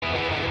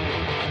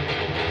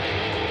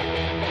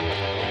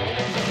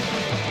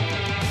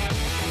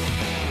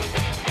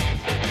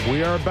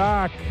We are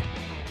back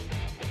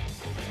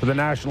for the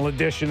national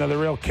edition of the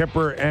Real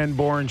Kipper and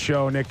Bourne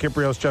Show. Nick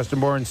Kiprios, Justin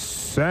Bourne,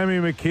 Sammy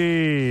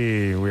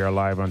McKee. We are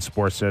live on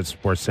Sportsnet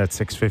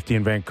 650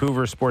 in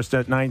Vancouver,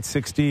 Sportsnet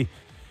 960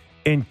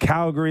 in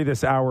Calgary.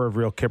 This hour of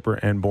Real Kipper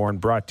and Bourne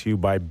brought to you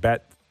by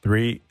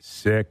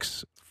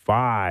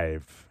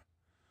Bet365.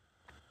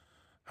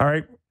 All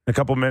right, in a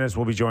couple minutes,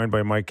 we'll be joined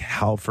by Mike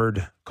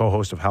Halford,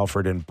 co-host of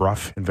Halford and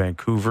Bruff in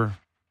Vancouver.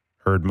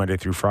 Heard Monday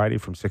through Friday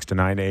from 6 to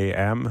 9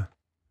 a.m.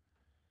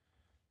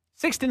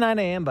 6 to 9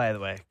 a.m., by the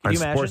way. Can on you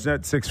imagine?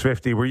 Sportsnet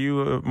 650. Were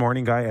you a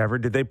morning guy ever?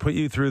 Did they put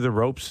you through the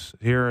ropes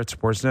here at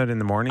Sportsnet in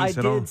the mornings I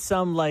at all? did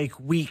some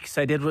weeks.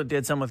 I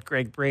did some with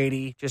Greg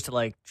Brady just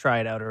to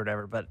try it out or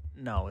whatever. But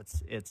no,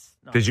 it's.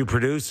 No. Did you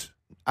produce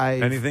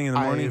anything in the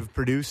morning? I've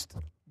produced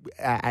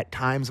at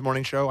times the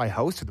morning show. I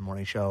hosted the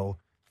morning show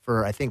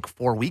for I think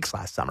 4 weeks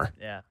last summer.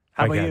 Yeah.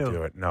 How about I can't you?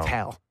 do it. No.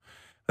 Hell.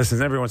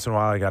 Listen, every once in a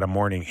while I got a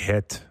morning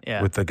hit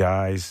with the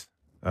guys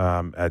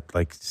at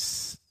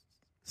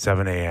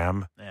 7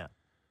 a.m. Yeah.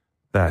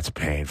 That's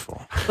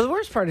painful. Well, the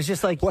worst part is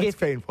just What's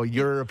painful?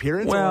 Your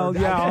appearance? Well, or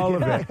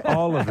yeah,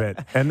 all of it.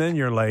 And then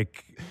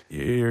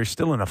you're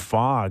still in a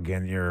fog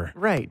and you're...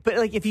 Right.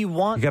 But if you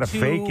want You got to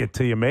fake it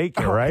till you make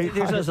it, right?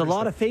 There's a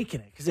lot of faking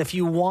it. Because if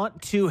you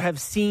want to have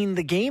seen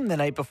the game the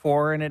night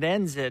before and it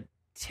ends at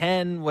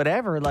 10,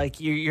 whatever,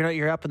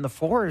 you're up in the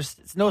fours,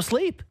 it's no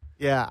sleep.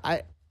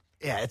 Yeah,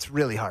 it's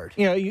really hard.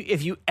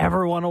 If you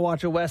ever want to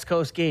watch a West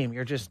Coast game,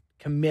 you're just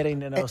committing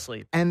to no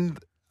sleep. And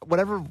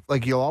whatever,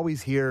 you'll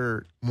always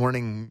hear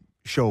morning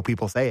show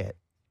people say it.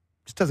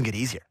 Just doesn't get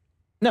easier.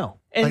 No.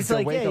 And it's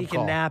the you wake-up can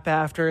call. nap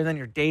after, and then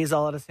your day's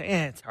all out of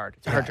it's hard.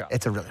 It's a hard job.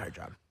 It's a really hard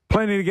job.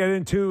 Plenty to get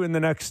into in the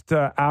next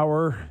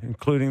hour,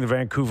 including the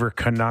Vancouver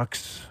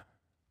Canucks.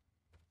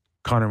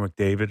 Connor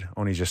McDavid,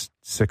 only just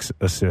 6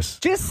 assists.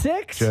 Just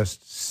 6?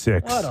 Just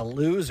 6. What a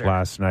loser.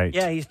 Last night.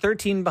 Yeah, he's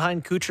 13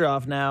 behind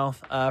Kucherov now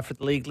for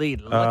the league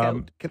lead. Look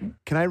out. Can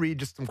I read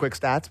just some quick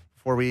stats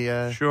before we...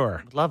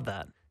 Sure. Love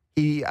that.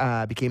 He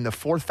became the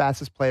 4th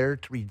fastest player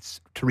to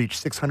reach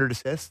 600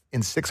 assists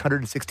in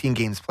 616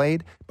 games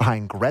played,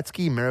 behind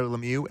Gretzky, Mario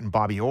Lemieux, and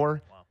Bobby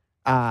Orr.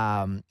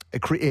 Wow.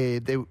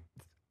 The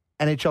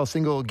NHL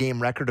single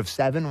game record of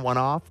 7 won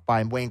off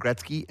by Wayne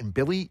Gretzky and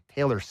Billy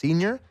Taylor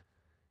Sr.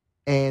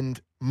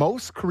 And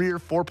most career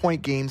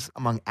 4-point games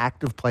among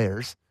active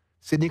players.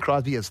 Sidney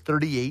Crosby has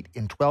 38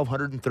 in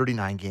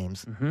 1,239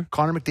 games. Mm-hmm.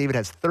 Connor McDavid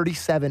has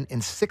 37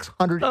 in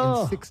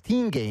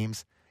 616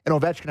 games. And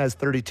Ovechkin has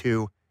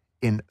 32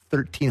 in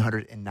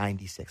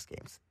 1,396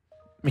 games.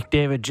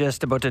 McDavid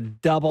just about to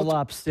double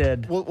up,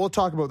 Sid. We'll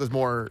talk about this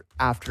more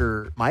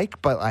after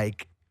Mike, but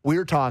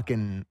we're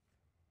talking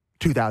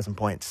 2,000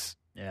 points.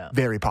 Yeah.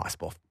 Very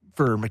possible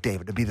for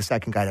McDavid to be the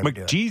second guy to ever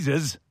do it.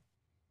 McJesus.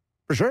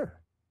 For sure.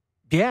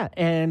 Yeah,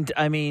 and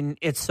I mean,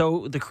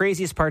 the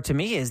craziest part to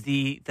me is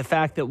the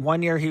fact that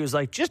one year he was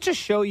like, just to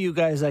show you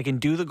guys I can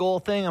do the goal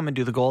thing, I'm going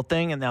to do the goal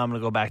thing, and now I'm going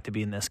to go back to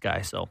being this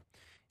guy. So,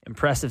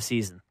 impressive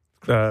season.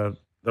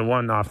 The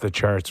one off the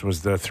charts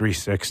was the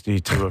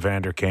 360 to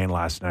Evander Kane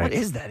last night. What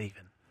is that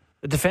even?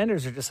 The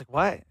defenders are just like,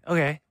 why?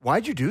 Okay.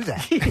 Why'd you do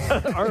that?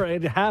 Yeah, all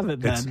right, have it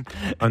then. It's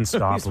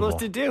unstoppable. What are you supposed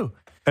to do?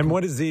 And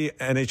what is the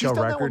NHL He's done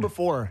record? that one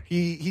before.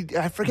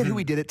 I forget who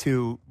he did it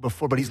to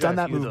before, but he's done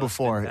that move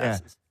before. Yeah.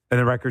 And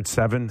the record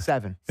 7?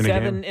 7. In a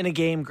Seven game? in a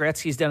game.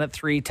 Gretzky's done it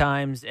 3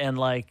 times, and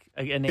a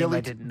name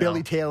I didn't know.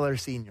 Billy Taylor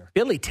Sr.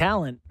 Billy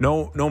Talent.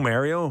 No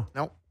Mario?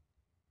 Nope.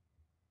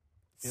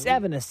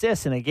 7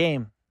 assists in a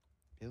game.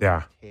 Billy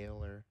Yeah.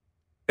 Taylor.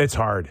 It's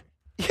hard.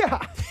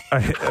 Yeah.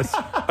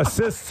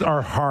 Assists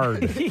are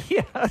hard.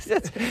 Yeah,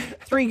 that's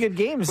 3 good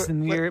games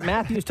in your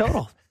Matthews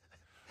total.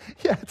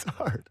 Yeah, it's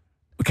hard.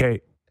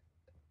 Okay.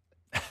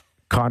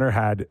 Connor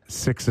had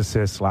 6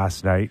 assists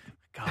last night.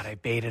 God, I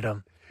baited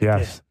him.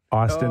 Yes.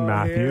 Austin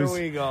Matthews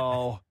Here we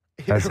go.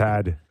 has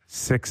had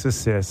 6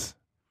 assists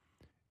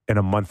in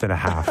a month and a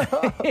half.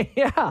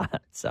 Yeah,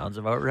 sounds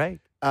about right.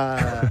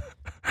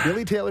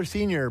 Billy Taylor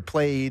Sr.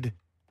 played,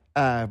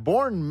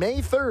 born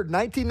May 3rd,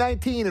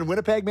 1919 in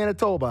Winnipeg,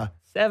 Manitoba.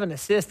 7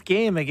 assist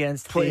game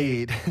against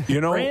Played.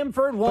 You know,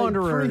 Brantford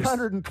Wanderers.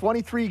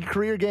 323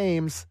 career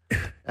games.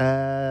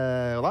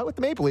 A lot with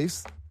the Maple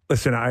Leafs.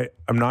 listen,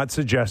 I'm not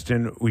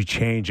suggesting we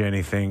change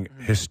anything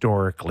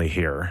historically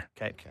here.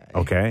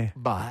 Okay.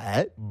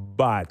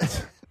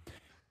 But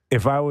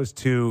if I was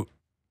to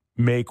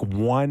make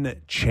one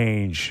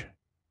change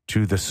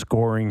to the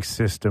scoring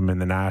system in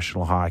the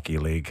National Hockey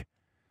League,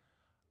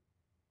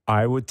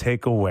 I would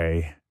take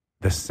away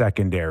the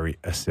secondary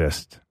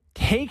assist.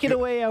 Take it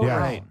away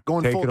outright.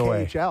 Going Take full it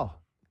away. KHL.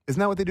 Isn't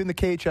that what they do in the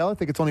KHL? I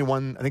think it's only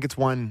one. I think it's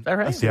one that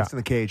right? assist in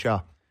the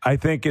KHL. I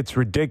think it's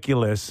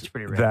ridiculous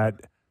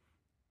that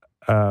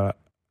a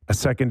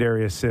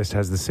secondary assist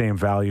has the same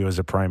value as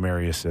a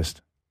primary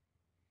assist.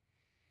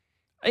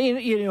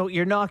 You know,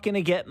 you're not going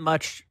to get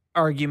much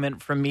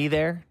argument from me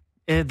there.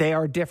 They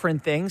are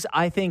different things.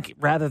 I think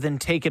rather than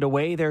take it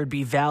away, there would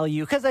be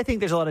value, because I think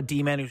there's a lot of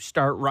D-men who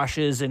start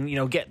rushes and, you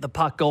know, get the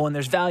puck going.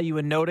 There's value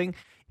in noting.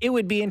 It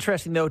would be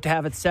interesting, though, to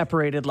have it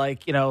separated,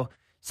 like, you know,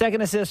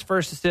 second assist,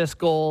 first assist,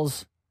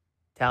 goals,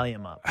 Tally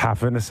them up.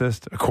 Half an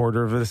assist, a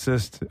quarter of an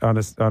assist on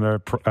a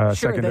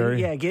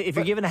secondary. Then, if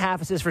you're giving a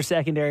half assist for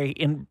secondary,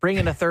 bring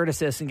in a third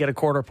assist and get a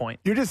quarter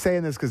point. You're just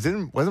saying this because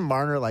wasn't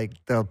Marner like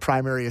the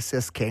primary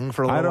assist king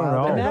for a little while?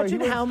 I don't know.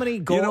 Imagine how many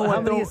goals, how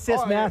many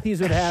assists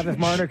Matthews would have if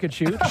Marner could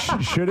shoot.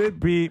 Should it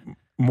be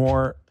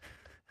more?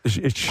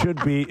 It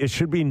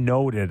should be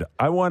noted.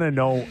 I want to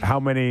know how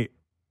many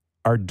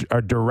are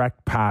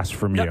direct pass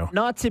from you.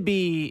 Not to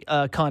be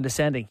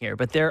condescending here,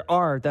 but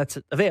that's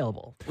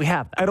available. We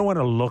have that. I don't want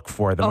to look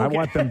for them. Okay. I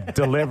want them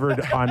delivered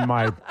on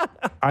my.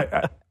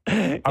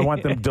 I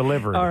want them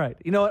delivered. All right.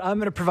 You know what? I'm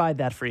going to provide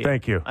that for you.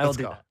 Thank you. I will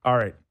do that. All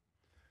right.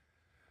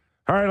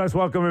 Let's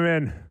welcome him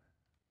in.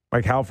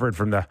 Mike Halford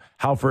from the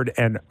Halford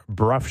and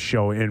Bruff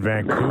Show in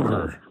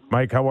Vancouver.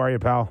 Mike, how are you,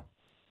 pal?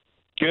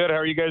 Good. How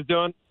are you guys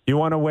doing? You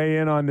want to weigh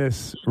in on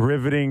this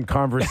riveting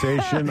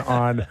conversation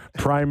on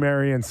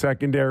primary and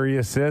secondary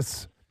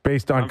assists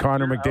based on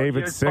Connor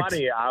McDavid's 6?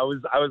 Funny. I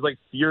was like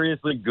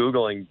furiously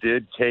Googling,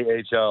 did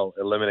KHL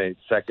eliminate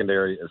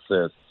secondary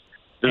assists?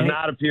 Does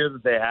not appear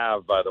that they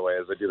have, by the way,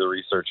 as I do the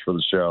research for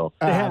the show.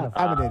 They have.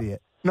 I'm an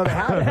idiot. No, they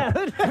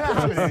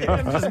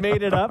haven't. Just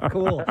made it up.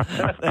 Cool.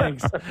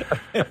 Thanks.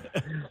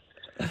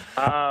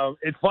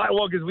 It's fine.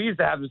 Well, because we used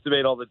to have this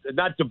debate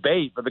not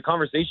debate, but the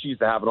conversation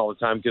used to happen all the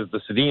time because the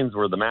Sedins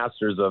were the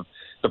masters of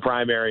the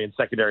primary and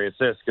secondary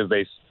assists because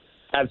they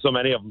had so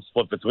many of them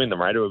split between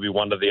them, right? It would be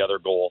one to the other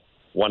goal.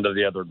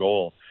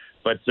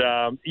 But,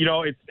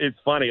 it's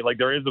funny. Like,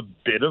 there is a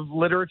bit of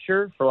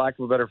literature, for lack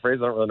of a better phrase.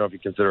 I don't really know if you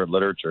consider it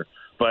literature,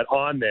 but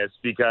on this,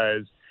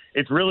 because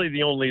it's really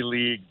the only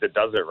league that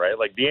does it, right?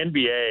 Like, the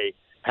NBA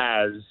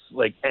has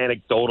like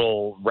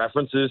anecdotal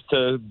references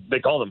to, they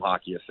call them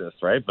hockey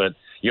assists, right? But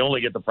you only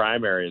get the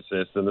primary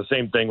assists. And the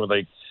same thing with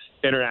like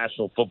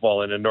international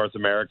football and in North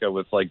America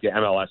with like the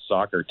MLS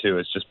soccer too.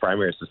 It's just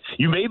primary assists.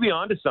 You may be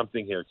onto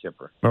something here,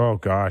 Kipper. Oh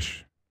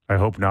gosh, I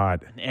hope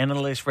not. An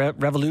analyst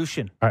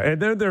revolution. And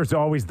then there's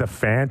always the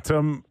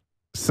phantom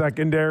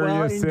secondary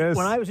assist.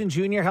 When I was in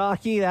junior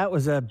hockey, that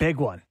was a big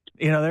one.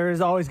 You know, there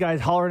was always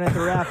guys hollering at the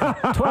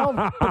ref. 12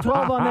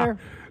 on there.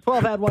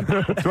 12 had one.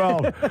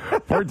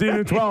 12. 14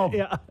 and 12.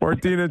 Yeah.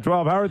 14 and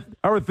 12. How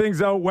are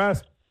things out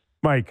west,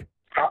 Mike?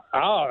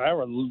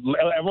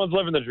 Everyone's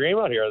living the dream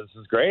out here. This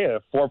is great.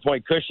 A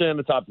 4-point cushion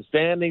atop the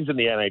standings in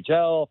the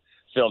NHL.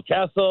 Phil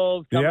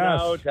Kessel's coming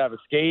out to have a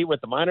skate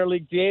with the minor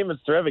league team.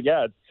 It's terrific.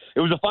 Yeah, it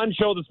was a fun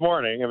show this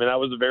morning. I mean, that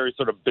was a very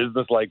sort of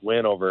business-like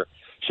win over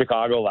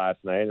Chicago last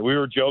night. And we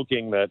were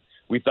joking that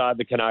we thought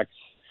the Canucks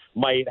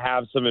might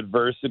have some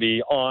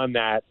adversity on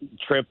that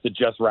trip that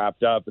just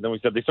wrapped up. And then we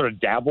said they sort of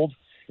dabbled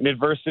in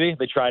adversity.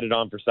 They tried it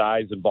on for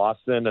size in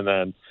Boston and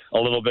then a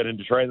little bit in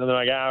Detroit. And then they're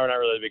like, we're not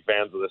really big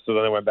fans of this. So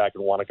then they went back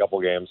and won a couple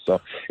games. So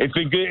it's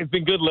been good. It's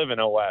been good living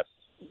out west.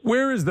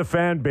 Where is the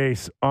fan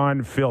base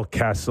on Phil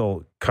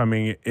Kessel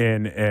coming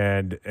in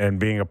and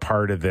being a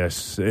part of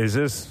this? Is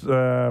this,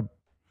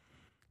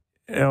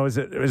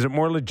 is it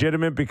more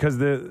legitimate because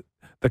the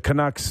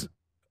Canucks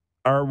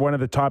are one of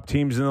the top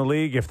teams in the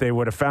league? If they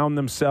would have found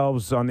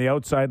themselves on the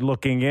outside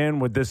looking in,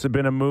 would this have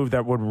been a move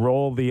that would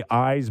roll the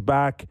eyes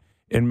back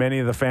in many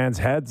of the fans'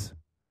 heads?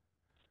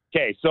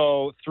 Okay,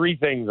 so 3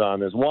 things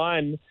on this.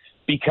 One,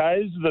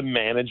 because the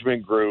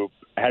management group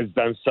has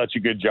done such a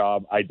good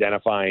job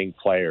identifying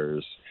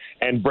players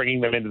and bringing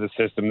them into the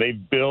system,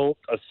 they've built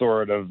a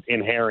sort of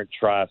inherent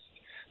trust.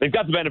 They've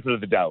got the benefit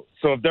of the doubt.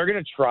 So if they're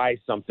going to try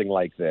something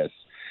like this,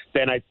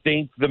 then I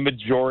think the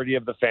majority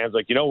of the fans are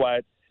like, you know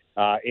what?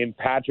 In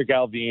Patrick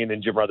Alvin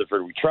and Jim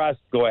Rutherford, we trust.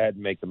 Go ahead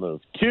and make the move.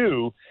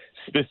 2,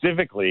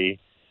 specifically,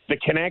 the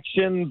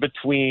connection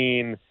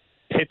between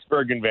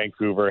Pittsburgh and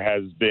Vancouver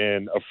has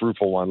been a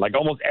fruitful one. Like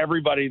almost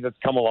everybody that's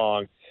come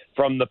along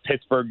from the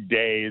Pittsburgh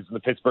days and the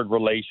Pittsburgh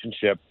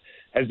relationship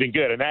has been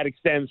good. And that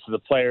extends to the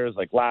players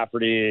like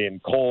Lafferty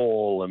and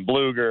Cole and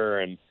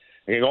Bluger and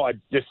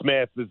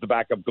DeSmith is the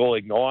backup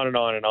goalie. Go on and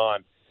on and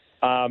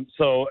on.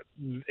 So,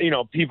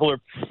 people are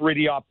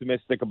pretty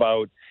optimistic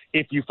about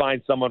if you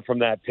find someone from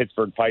that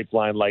Pittsburgh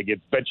pipeline, like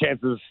it's the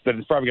chances that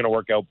it's probably going to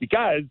work out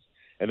because,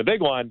 and the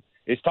big one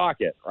is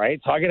Tocchet, right?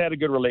 Tocchet had a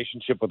good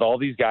relationship with all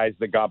these guys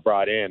that got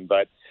brought in,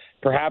 but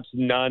perhaps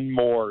none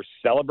more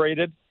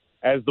celebrated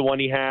as the one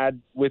he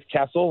had with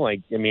Kessel.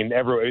 Like, I mean,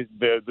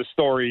 the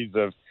stories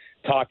of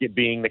Tocchet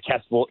being the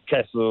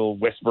Kessel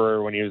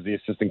whisperer when he was the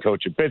assistant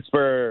coach at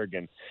Pittsburgh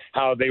and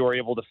how they were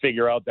able to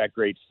figure out that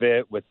great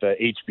fit with the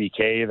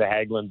HBK, the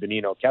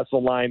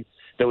Hagelin-Bonino-Kessel line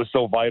that was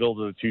so vital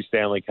to the 2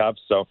 Stanley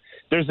Cups. So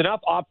there's enough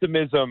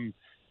optimism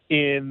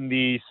in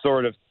the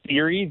sort of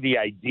theory, the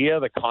idea,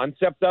 the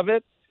concept of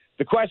it.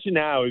 The question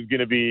now is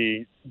going to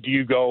be, do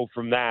you go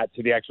from that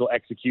to the actual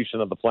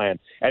execution of the plan?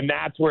 And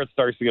that's where it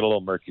starts to get a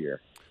little murkier.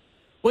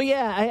 Well,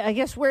 yeah, I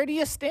guess where do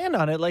you stand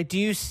on it? Like, do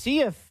you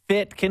see a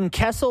fit? Can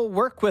Kessel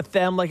work with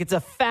them? Like, it's a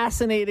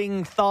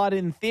fascinating thought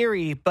in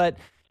theory, but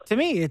to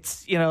me,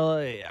 it's,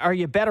 are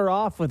you better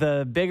off with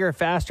a bigger,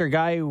 faster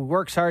guy who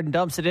works hard and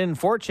dumps it in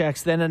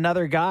forechecks than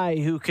another guy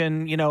who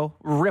can,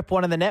 rip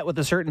one in the net with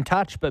a certain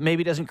touch, but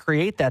maybe doesn't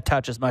create that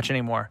touch as much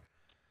anymore?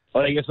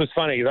 Well, I guess what's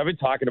funny is I've been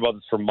talking about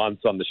this for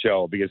months on the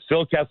show because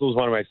Phil Kessel is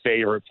one of my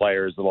favorite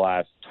players of the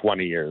last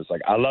 20 years.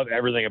 Like, I love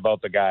everything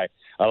about the guy.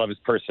 I love his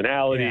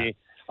personality.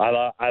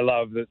 Yeah. I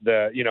love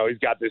the he's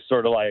got this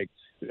sort of like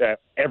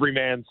every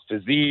man's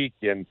physique,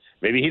 and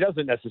maybe he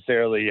doesn't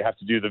necessarily have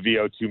to do the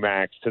VO2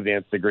 max to the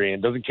nth degree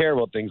and doesn't care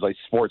about things like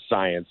sports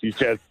science. He's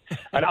just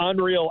an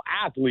unreal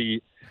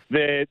athlete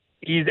that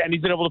he's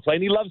been able to play,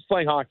 and he loves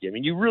playing hockey. I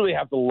mean, you really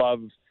have to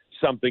love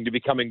something to be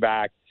coming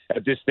back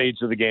at this stage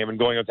of the game and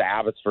going out to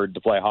Abbotsford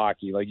to play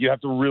hockey. Like, you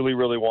have to really,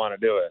 really want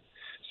to do it.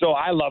 So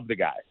I love the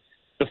guy.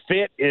 The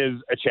fit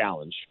is a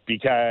challenge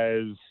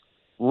because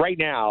right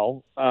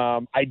now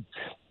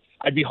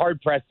I'd be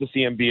hard-pressed to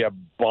see him be a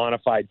bona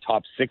fide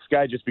top six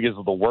guy just because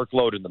of the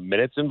workload and the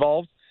minutes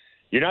involved.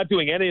 You're not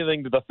doing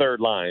anything to the third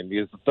line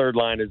because the third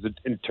line is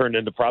turned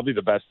into probably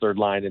the best third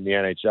line in the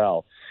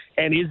NHL.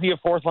 And is he a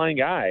fourth-line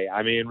guy?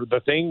 I mean,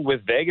 the thing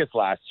with Vegas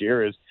last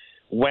year is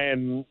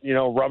when,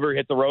 rubber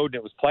hit the road and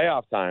it was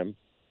playoff time,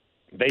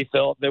 they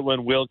felt that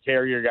when Will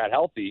Carrier got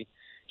healthy,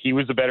 he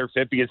was a better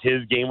fit because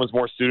his game was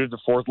more suited to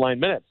fourth-line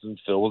minutes, and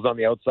Phil was on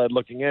the outside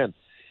looking in.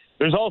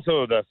 There's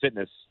also the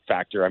fitness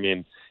factor. I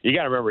mean, you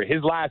got to remember,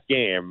 his last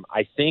game,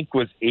 I think,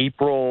 was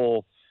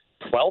April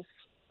 12th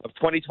of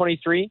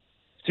 2023.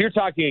 So you're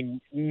talking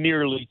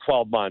nearly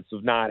 12 months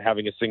of not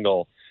having a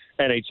single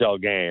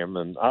NHL game.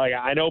 And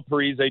I know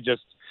Parise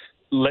just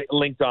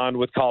linked on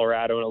with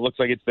Colorado, and it looks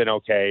like it's been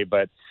okay,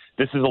 but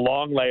this is a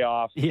long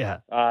layoff. Yeah.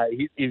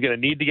 He's going to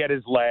need to get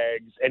his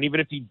legs. And even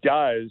if he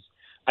does,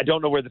 I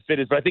don't know where the fit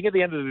is. But I think at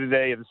the end of the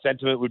day, the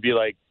sentiment would be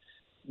like,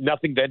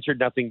 nothing ventured,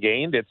 nothing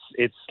gained.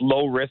 It's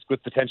low risk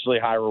with potentially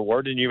high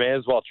reward, and you may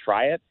as well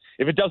try it.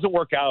 If it doesn't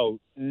work out,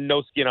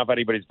 no skin off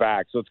anybody's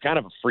back. So it's kind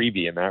of a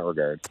freebie in that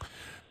regard.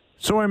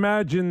 So I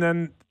imagine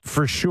then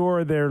for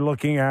sure they're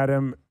looking at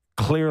him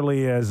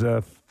clearly as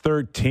a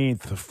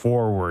 13th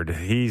forward.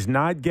 He's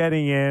not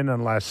getting in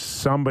unless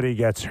somebody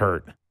gets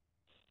hurt.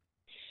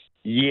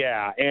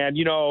 Yeah, and,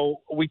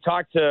 we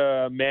talked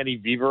to Manny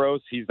Viveros.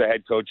 He's the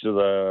head coach of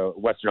the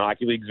Western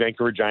Hockey League's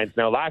Vancouver Giants.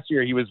 Now, last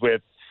year he was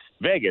with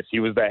Vegas. He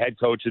was the head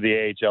coach of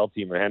the AHL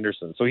team in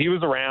Henderson. So he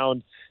was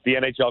around the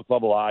NHL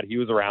club a lot. He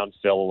was around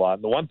Phil a lot.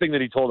 And the one thing that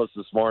he told us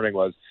this morning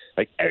was,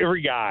 like,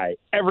 every guy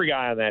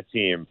on that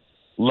team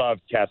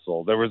loved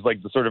Kessel. There was,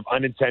 like, the sort of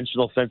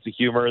unintentional sense of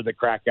humor that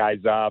cracked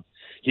guys up.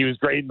 He was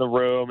great in the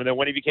room. And then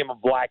when he became a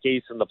black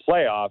ace in the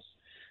playoffs,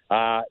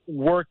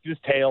 worked his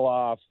tail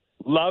off,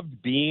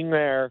 loved being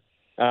there,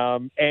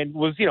 and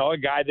was, a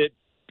guy that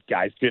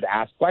guys could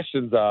ask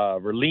questions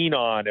of or lean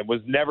on, and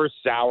was never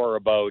sour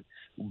about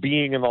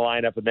being in the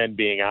lineup and then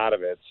being out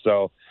of it.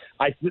 So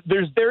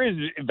there is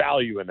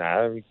value in that.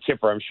 I mean,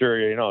 Kipper, I'm sure,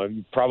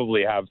 you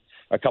probably have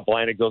a couple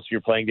anecdotes from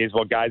your playing days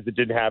about guys that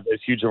didn't have as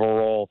huge of a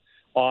role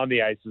on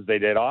the ice as they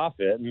did off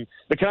it. And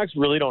the Canucks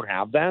really don't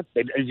have that.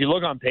 As you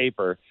look on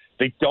paper,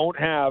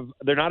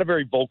 they're not a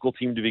very vocal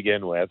team to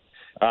begin with.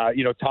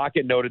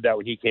 Tocchet noted that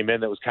when he came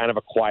in, that was kind of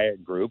a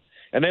quiet group,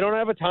 and they don't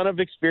have a ton of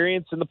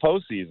experience in the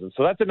postseason.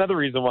 So that's another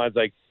reason why it's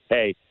like,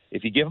 hey,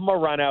 if you give him a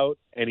run out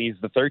and he's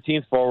the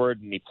 13th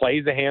forward and he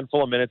plays a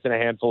handful of minutes in a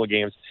handful of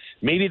games,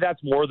 maybe that's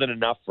more than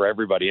enough for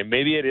everybody. And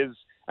maybe it is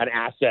an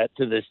asset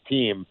to this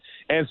team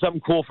and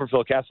something cool for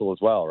Phil Kessel as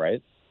well,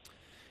 right?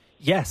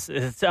 Yes,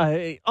 it's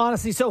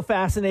honestly so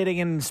fascinating.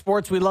 In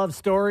sports, we love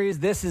stories.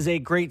 This is a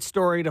great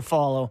story to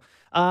follow.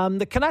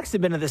 The Canucks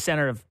have been at the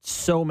center of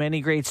so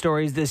many great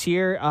stories this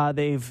year.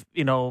 They've,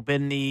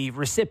 been the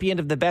recipient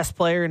of the best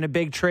player in a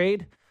big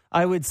trade,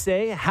 I would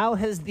say. How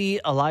has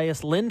the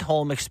Elias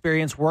Lindholm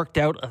experience worked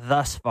out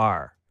thus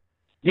far?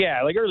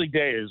 Yeah, like early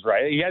days,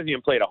 right? He hasn't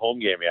even played a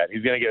home game yet.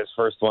 He's going to get his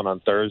first one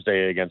on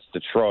Thursday against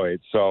Detroit.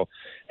 So,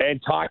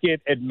 and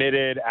Tocchet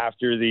admitted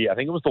after I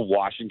think it was the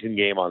Washington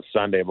game on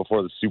Sunday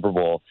before the Super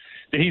Bowl,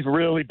 that he's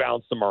really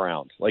bounced them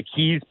around. Like,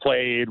 he's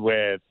played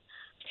with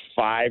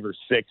 5 or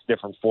 6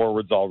 different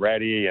forwards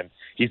already, and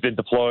he's been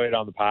deployed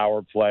on the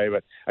power play.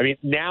 But, I mean,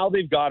 now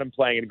they've got him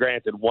playing, and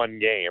granted, one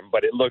game,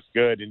 but it looks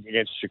good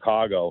against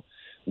Chicago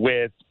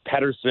with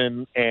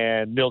Pettersson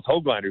and Nils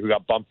Höglander, who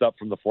got bumped up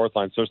from the fourth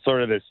line. So it's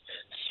sort of this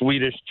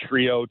Swedish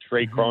trio,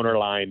 Trey Kroner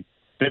line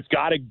that's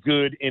got a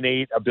good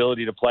innate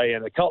ability to play.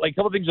 And a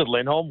couple things with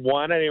Lindholm.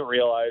 One, I didn't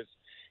realize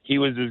he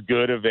was as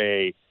good of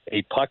a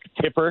puck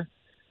tipper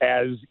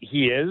as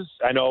he is.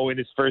 I know in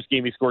his first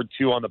game he scored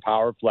 2 on the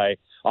power play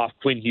off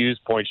Quinn Hughes'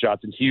 point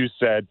shots, and Hughes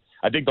said,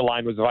 I think the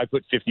line was, if I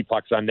put 50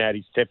 pucks on net,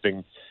 he's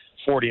tipping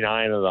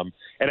 49 of them.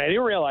 And I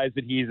didn't realize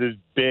that he's as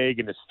big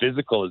and as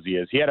physical as he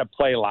is. He had a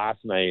play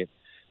last night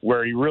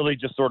where he really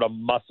just sort of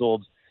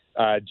muscled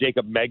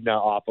Jacob Megna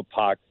off a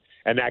puck,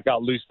 and that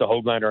got loose to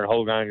Höglander,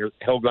 and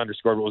Höglander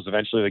scored what was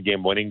eventually the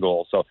game-winning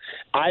goal. So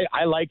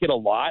I like it a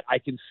lot. I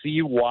can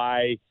see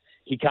why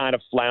he kind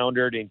of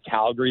floundered in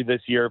Calgary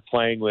this year,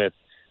 playing with,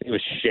 I think it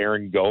was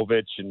Sharon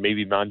Govich and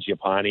maybe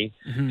Mangiapane.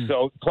 Mm-hmm.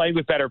 So playing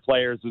with better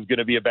players is going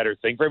to be a better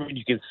thing for him. And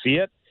you can see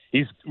it.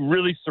 He's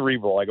really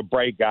cerebral, like a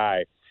bright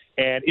guy.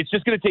 And it's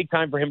just going to take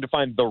time for him to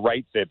find the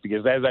right fit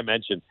because, as I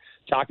mentioned,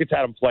 Tocchet's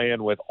had him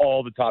playing with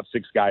all the top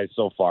 6 guys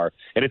so far,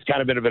 and it's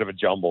kind of been a bit of a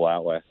jumble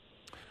that way.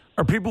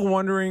 Are people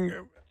wondering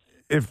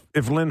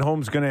if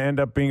Lindholm's going to end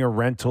up being a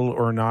rental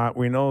or not?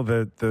 We know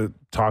that the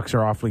talks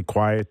are awfully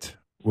quiet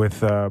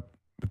with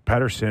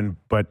Pettersson,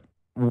 but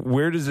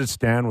where does it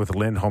stand with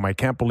Lindholm? I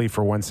can't believe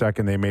for 1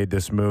 second they made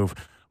this move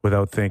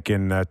without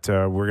thinking that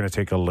we're going to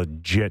take a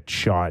legit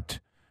shot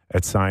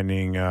at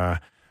signing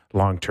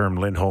long-term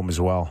Lindholm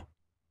as well.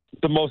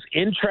 The most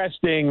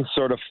interesting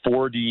sort of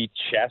 4D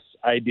chess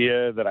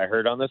idea that I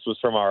heard on this was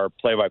from our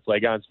play-by-play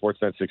guy on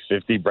Sportsnet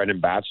 650, Brendan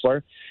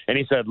Batchelor. And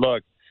he said,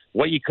 look,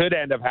 what you could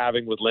end up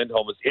having with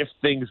Lindholm is if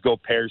things go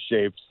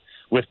pear-shaped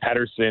with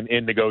Pettersson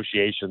in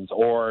negotiations,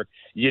 or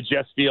you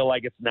just feel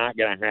like it's not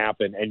going to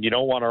happen and you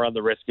don't want to run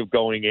the risk of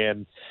going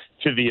in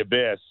to the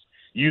abyss,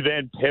 you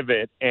then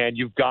pivot and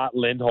you've got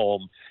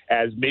Lindholm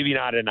as maybe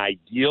not an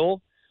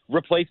ideal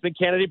replacement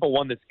candidate, but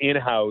one that's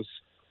in-house,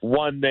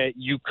 one that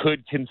you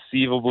could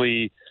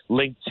conceivably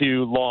link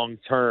to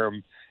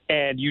long-term,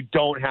 and you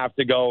don't have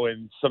to go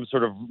in some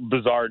sort of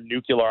bizarre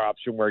nuclear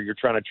option where you're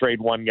trying to trade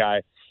one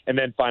guy and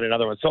then find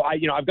another one. So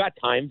I've got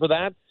time for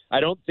that.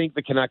 I don't think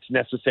the Canucks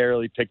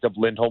necessarily picked up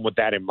Lindholm with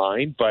that in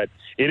mind, but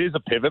it is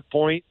a pivot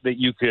point that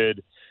you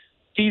could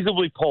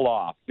feasibly pull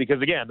off because,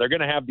 again, they're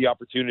going to have the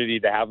opportunity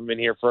to have him in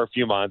here for a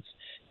few months,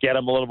 get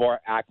him a little more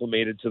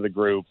acclimated to the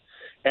group,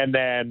 and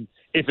then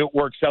if it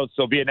works out,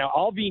 so be it. Now,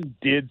 Alvin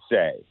did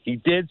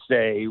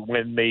say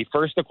when they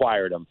first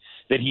acquired him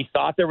that he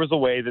thought there was a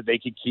way that they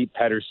could keep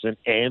Pettersson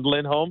and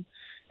Lindholm.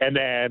 And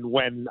then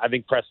when I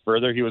think pressed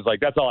further, he was like,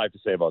 that's all I have to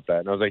say about that.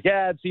 And I was like,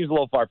 yeah, it seems a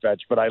little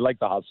far-fetched, but I like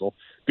the hustle.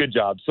 Good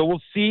job. So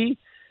we'll see.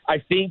 I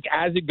think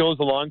as it goes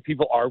along,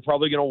 people are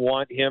probably going to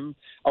want him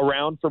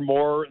around for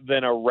more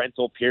than a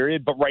rental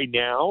period. But right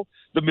now,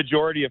 the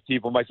majority of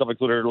people, myself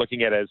included, are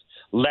looking at it as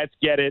let's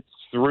get it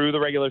through the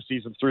regular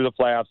season, through the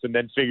playoffs, and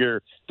then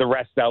figure the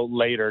rest out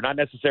later. Not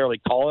necessarily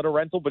call it a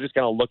rental, but just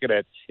kind of look at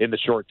it in the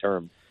short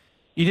term.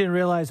 You didn't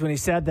realize when he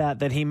said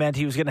that he meant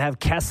he was going to have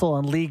Kessel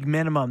on league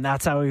minimum.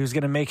 That's how he was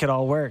going to make it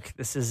all work.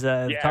 This is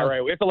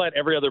right. We have to let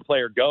every other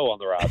player go on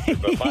the roster,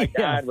 but my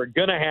God, we're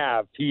going to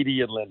have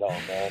PD and Lindholm,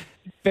 man.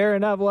 Fair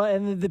enough. Well,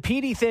 and the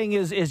PD thing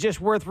is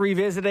just worth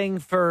revisiting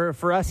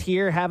for us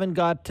here. Haven't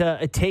got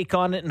a take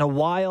on it in a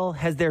while.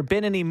 Has there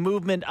been any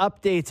movement,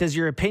 updates? Has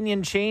your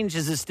opinion changed?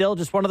 Is it still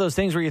just one of those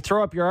things where you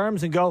throw up your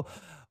arms and go,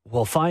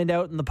 we'll find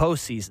out in the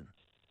postseason?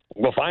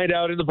 We'll find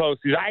out in the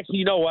postseason. Actually,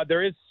 you know what?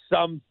 There is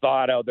some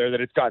thought out there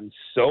that it's gotten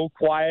so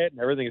quiet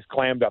and everything is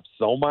clammed up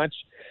so much.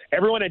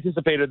 Everyone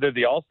anticipated that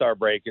the All-Star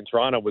break in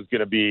Toronto was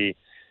going to be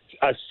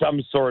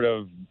some sort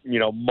of,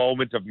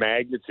 moment of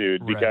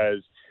magnitude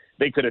because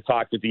they could have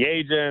talked with the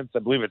agents. I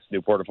believe it's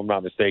Newport, if I'm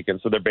not mistaken.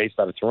 So they're based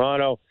out of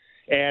Toronto.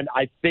 And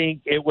I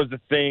think it was a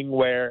thing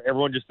where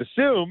everyone just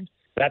assumed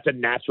that's a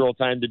natural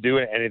time to do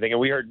anything. And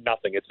we heard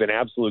nothing. It's been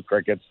absolute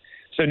crickets.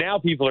 So now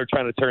people are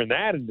trying to turn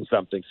that into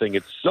something, saying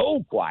it's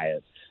so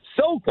quiet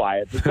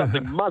that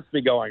something must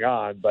be going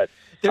on. But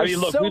there's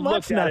so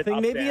much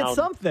nothing. Maybe it's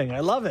something. I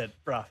love it,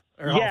 bro.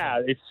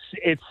 Yeah,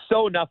 it's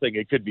so nothing.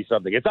 It could be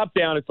something. It's up,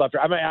 down, it's left.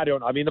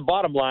 I mean, the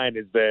bottom line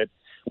is that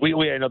we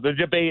know the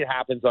debate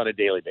happens on a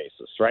daily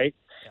basis, right?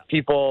 Yeah.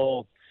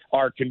 People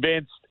are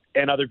convinced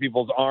and other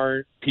people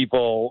aren't.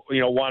 People,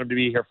 want him to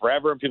be here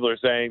forever, and people are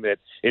saying that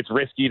it's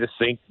risky to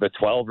sink the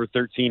 12 or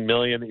 13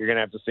 million that you're going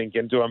to have to sink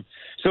into him.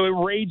 So it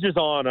rages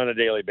on a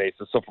daily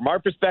basis. So from our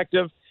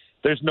perspective,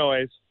 there's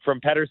noise. From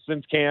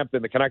Pettersson's camp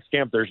and the Canucks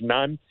camp, there's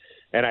none.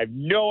 And I have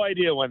no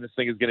idea when this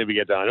thing is going to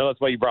get done. I know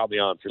that's why you brought me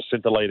on, for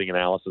scintillating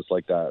analysis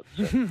like that.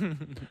 So.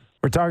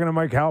 We're talking to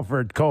Mike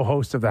Halford,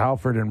 co-host of the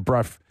Halford and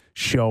Brough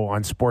Show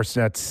on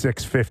Sportsnet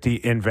 650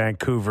 in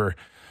Vancouver.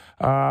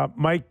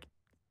 Mike,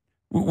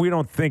 we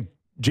don't think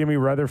Jimmy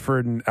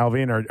Rutherford and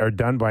Alvin are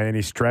done by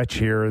any stretch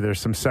here. There's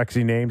some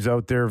sexy names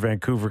out there.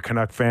 Vancouver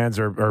Canuck fans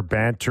are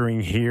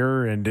bantering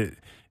here. And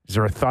is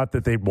there a thought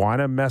that they'd want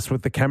to mess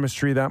with the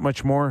chemistry that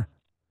much more?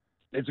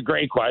 It's a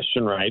great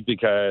question, right?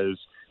 Because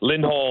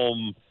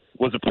Lindholm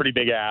was a pretty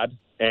big ad,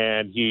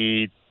 and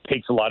he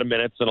takes a lot of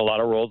minutes and a lot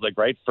of roles,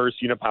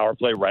 first unit power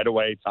play right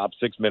away, top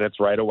 6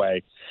 minutes right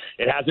away.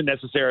 It hasn't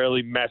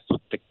necessarily messed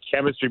with the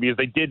chemistry because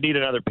they did need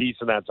another piece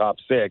in that top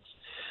 6.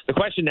 The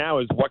question now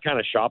is, what kind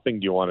of shopping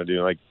do you want to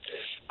do?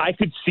 I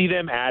could see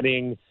them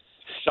adding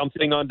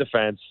something on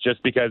defense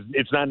just because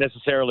it's not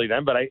necessarily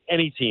them, but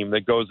any team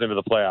that goes into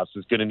the playoffs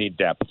is going to need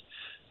depth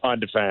on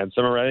defense.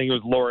 I think it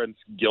was Lawrence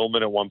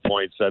Gilman at one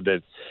point said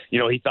that,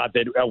 he thought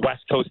that a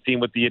West Coast team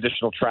with the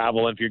additional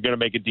travel, and if you're going to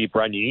make a deep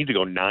run, you need to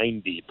go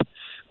 9 deep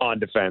on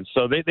defense.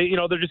 So they're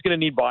just going to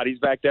need bodies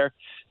back there.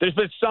 There's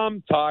been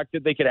some talk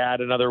that they could add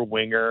another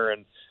winger,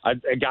 and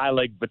a guy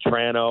like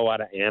Vetrano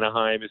out of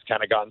Anaheim has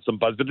kind of gotten some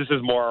buzz, but this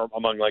is more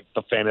among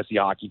the fantasy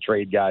hockey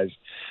trade guys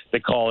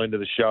that call into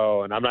the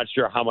show, and I'm not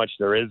sure how much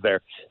there is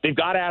there. They've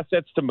got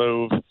assets to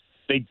move.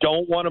 They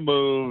don't want to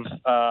move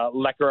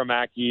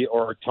Lekkerimaki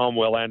or Tom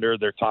Willander,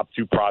 their top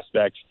 2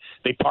 prospects.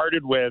 They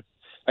parted with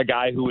a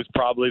guy who was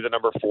probably the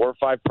number 4 or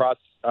 5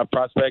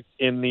 prospect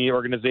in the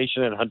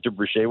organization, and Hunter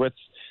Bruchewitz,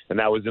 and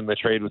that was in the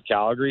trade with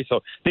Calgary.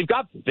 So they've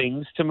got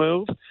things to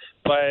move,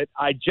 but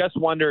I just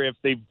wonder if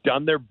they've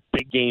done their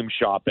game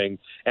shopping,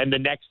 and the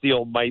next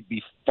deal might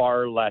be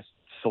far less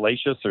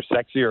salacious or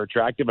sexy or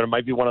attractive, and it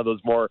might be one of those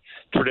more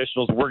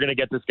traditionals. We're going to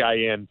get this guy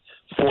in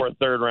for a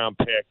third-round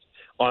pick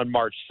on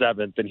March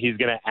 7th, and he's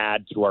going to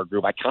add to our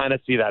group. I kind of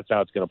see that's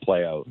how it's going to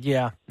play out.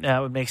 Yeah, that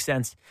would make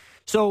sense.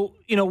 So,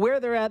 where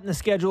they're at in the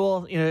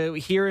schedule,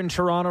 here in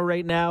Toronto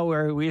right now,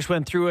 where we just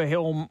went through a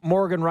whole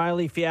Morgan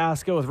Riley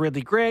fiasco with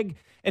Ridley Gregg,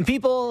 and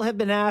people have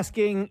been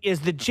asking,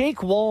 is the Jake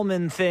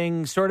Wallman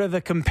thing sort of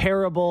a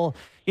comparable,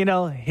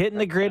 hitting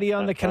the gritty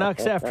on the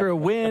Canucks after a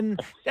win?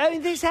 I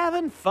mean, he's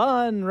having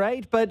fun,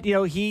 right? But,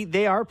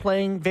 they are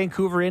playing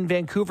Vancouver in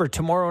Vancouver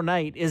tomorrow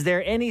night. Is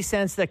there any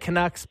sense that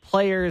Canucks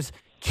players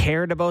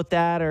cared about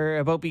that or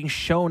about being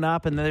shown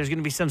up and then there's going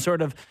to be some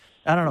sort of,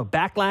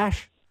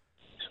 backlash?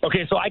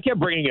 Okay, so I kept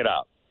bringing it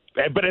up.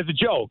 But as a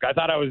joke, I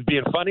thought I was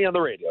being funny on the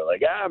radio.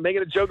 Like, I'm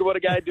making a joke about a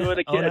guy doing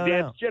a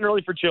dance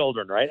generally for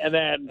children, right? And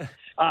then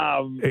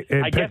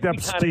I picked up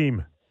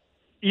steam.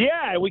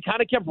 Yeah, we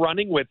kind of kept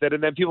running with it.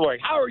 And then people were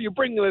like, how are you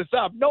bringing this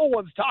up? No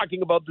one's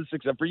talking about this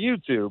except for you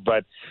two.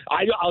 But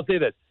I'll say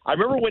this. I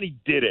remember when he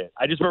did it,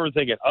 I just remember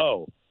thinking,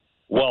 oh,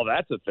 well,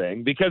 that's a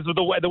thing. Because of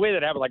the way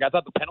that happened. Like, I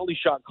thought the penalty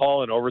shot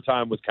call in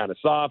overtime was kind of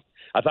soft.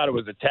 I thought it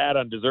was a tad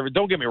undeserved.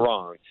 Don't get me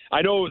wrong.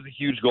 I know it was a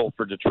huge goal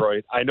for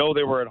Detroit. I know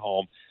they were at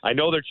home. I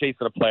know they're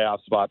chasing a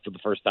playoff spot for the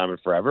first time in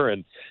forever.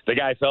 And the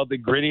guy felt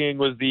that grittying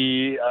was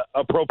the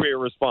appropriate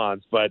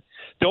response. But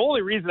the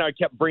only reason I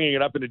kept bringing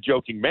it up in a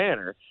joking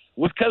manner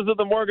was because of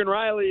the Morgan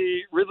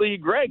Riley, Ridley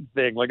Gregg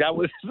thing. Like, I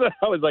was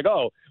like,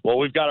 oh, well,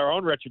 we've got our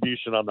own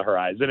retribution on the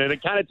horizon. And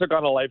it kind of took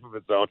on a life of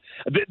its own.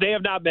 They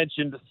have not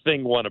mentioned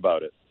thing one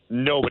about it.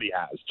 Nobody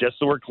has, just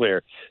so we're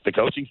clear. The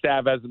coaching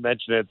staff hasn't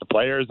mentioned it. The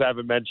players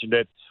haven't mentioned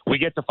it. We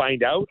get to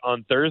find out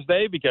on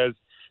Thursday because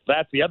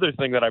that's the other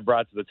thing that I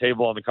brought to the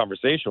table on the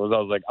conversation was I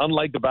was like,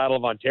 unlike the Battle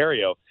of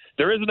Ontario,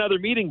 there is another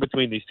meeting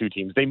between these two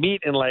teams. They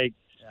meet in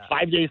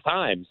 5 days'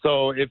 time.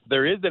 So if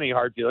there is any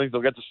hard feelings,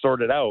 they'll get to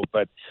sort it out.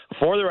 But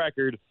for the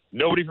record,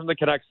 nobody from the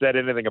Canucks said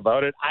anything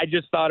about it. I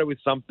just thought it was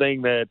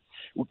something that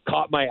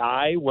caught my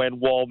eye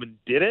when Wallman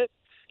did it.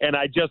 And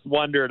I just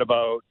wondered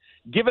about,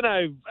 given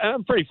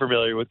I'm pretty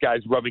familiar with guys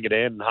rubbing it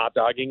in and hot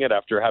dogging it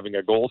after having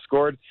a goal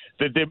scored,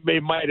 that they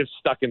might have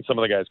stuck in some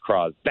of the guys'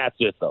 craws. That's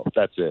it, though.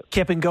 That's it.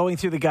 Kip, and going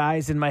through the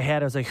guys in my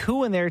head, I was like,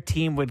 who in their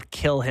team would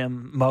kill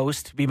him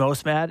be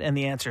most mad? And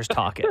the answer is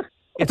Tocchet.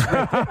 It's okay,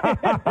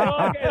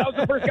 that was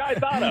the first guy I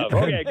thought of.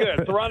 Okay,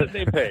 good. So we're on the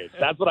same page.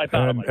 That's what I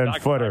thought. And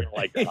Footer.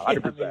 Like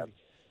 100%.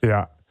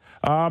 Yeah.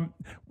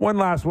 One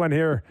last one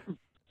here.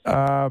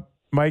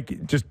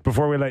 Mike, just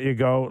before we let you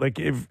go, like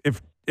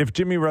if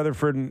Jimmy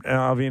Rutherford and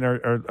Alvin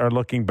are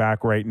looking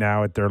back right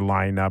now at their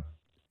lineup,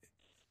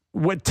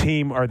 what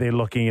team are they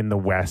looking in the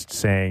West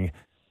saying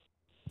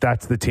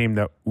that's the team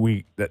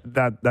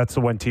that's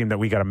the one team that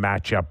we got to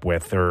match up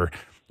with? Or,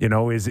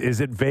 is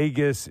it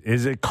Vegas?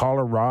 Is it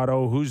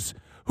Colorado?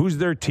 Who's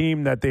their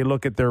team that they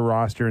look at their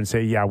roster and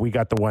say, yeah, we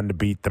got the one to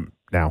beat them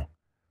now?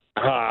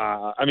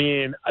 I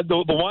mean,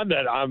 the one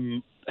that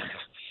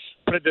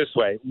put it this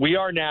way, we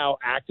are now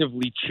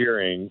actively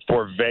cheering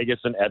for Vegas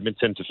and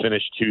Edmonton to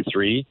finish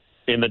 2-3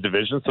 in the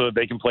division so that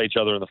they can play each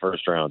other in the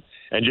first round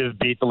and just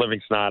beat the living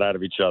snot out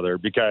of each other,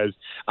 because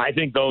I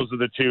think those are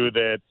the two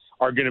that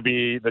are going to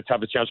be the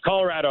toughest challenge.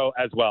 Colorado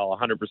as well,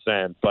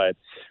 100%, but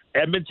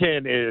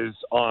Edmonton is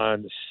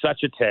on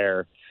such a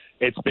tear.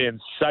 It's been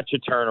such a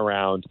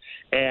turnaround,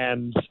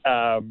 and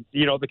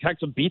the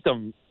Canucks have beat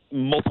them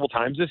multiple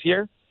times this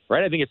year.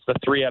 Right, I think it's the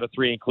 3 out of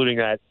 3, including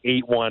that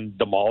 8-1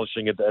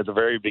 demolishing at the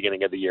very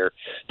beginning of the year,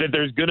 that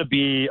there's going to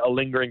be a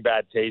lingering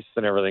bad taste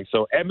and everything.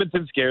 So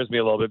Edmonton scares me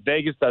a little bit.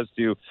 Vegas does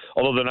too,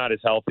 although they're not as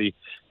healthy.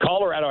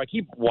 Colorado, I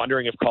keep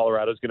wondering if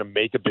Colorado is going to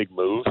make a big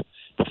move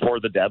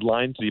before the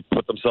deadline to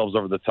put themselves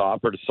over the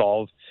top or to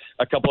solve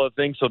a couple of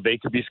things so they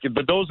could be scared.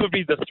 But those would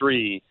be the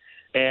 3.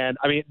 And,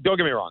 I mean, don't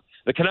get me wrong.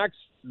 The Canucks,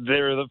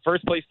 they're the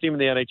first-place team in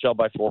the NHL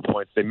by 4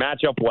 points. They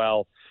match up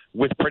well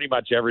with pretty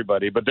much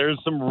everybody, but there's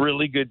some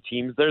really good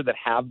teams there that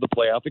have the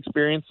playoff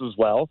experience as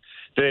well.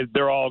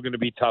 They're all going to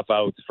be tough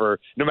outs for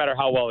no matter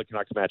how well the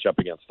Canucks match up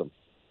against them.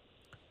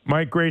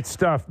 Mike, great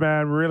stuff,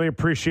 man. Really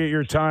appreciate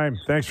your time.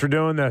 Thanks for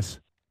doing this.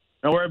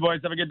 No worry,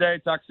 boys. Have a good day.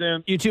 Talk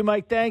soon. You too,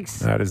 Mike. Thanks.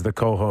 That is the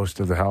co-host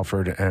of the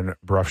Halford and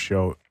Bruff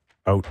Show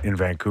out in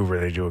Vancouver.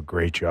 They do a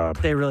great job.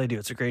 They really do.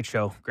 It's a great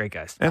show. Great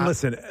guys. And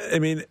listen, I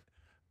mean,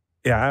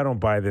 I don't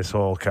buy this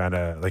whole kind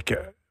of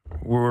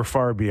we're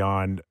far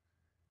beyond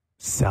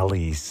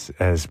Sellies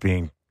as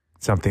being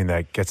something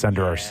that gets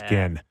under our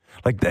skin.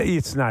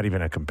 It's not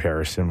even a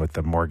comparison with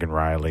the Morgan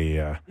Riley.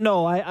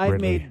 No, I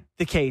made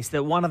the case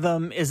that one of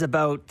them is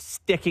about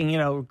sticking,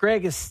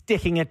 Greg is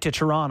sticking it to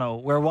Toronto,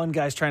 where one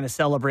guy's trying to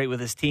celebrate with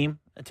his team.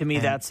 To me,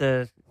 that's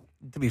to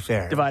be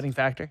fair, dividing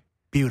factor.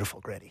 Beautiful,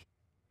 Gritty.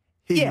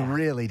 He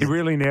really did. He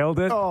really nailed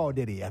it? Oh,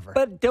 did he ever?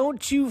 But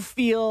don't you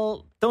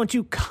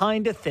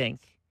kind of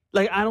think,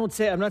 I'm not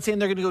saying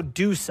they're going to go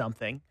do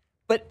something,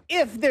 but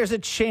if there's a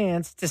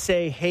chance to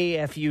say, hey,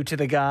 F you to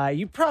the guy,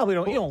 you probably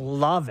don't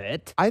love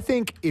it. I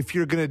think if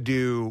you're going to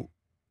do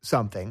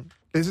something,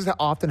 this is how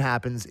often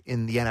happens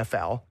in the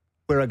NFL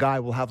where a guy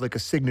will have like a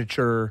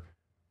signature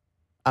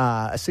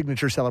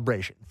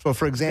celebration. So,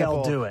 for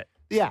example, they'll do it.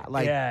 Yeah,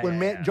 like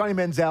when Johnny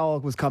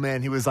Manziel was coming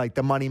in, he was like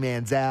the money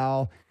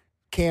Manziel.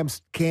 Cam,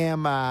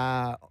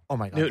 oh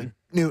my God,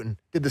 Newton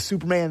did the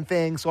Superman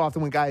thing. So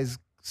often when guys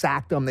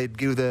sacked him, they'd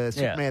do the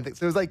Superman thing.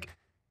 So it was like,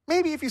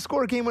 maybe if you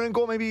score a game-winning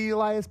goal, maybe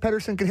Elias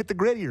Pettersson can hit the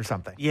gritty or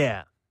something.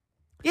 Yeah,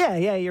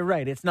 you're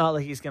right. It's not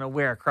like he's going to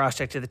wear a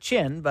cross-check to the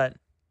chin, but...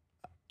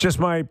 Just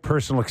my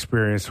personal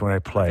experience when I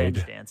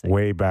played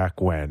way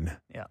back when.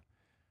 Yeah.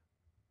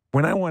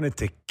 When I wanted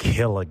to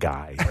kill a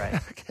guy.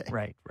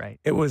 Right. Right.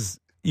 It was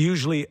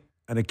usually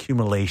an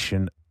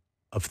accumulation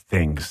of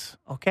things.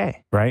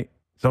 Okay. Right?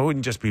 So it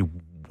wouldn't just be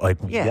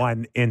like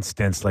one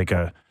instance, like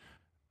a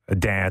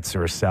dance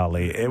or a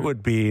celly. It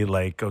would be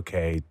like,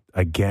 okay,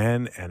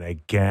 again and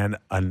again,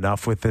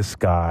 enough with this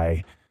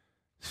guy.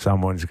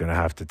 Someone's going to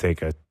have to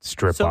take a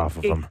strip off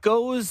of him. It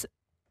goes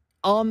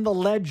on the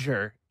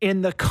ledger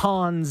in the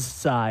cons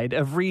side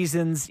of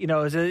reasons,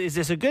 is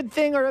this a good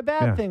thing or a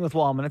bad thing with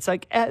Wallman? It's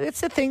like,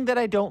 it's a thing that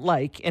I don't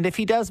like. And if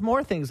he does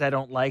more things I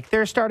don't like,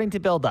 they're starting to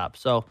build up.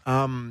 So,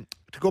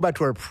 to go back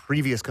to our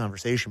previous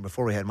conversation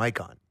before we had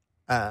Mike on,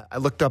 I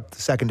looked up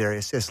the secondary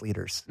assist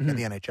leaders in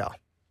the NHL.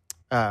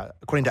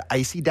 According to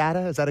Icy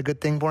Data, is that a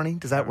good thing, Borny?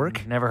 Does that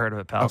work? Never heard of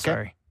it, pal. Okay.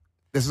 Sorry.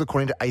 This is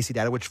according to Icy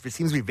Data, which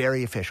seems to be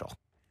very official.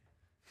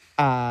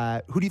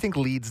 Who do you think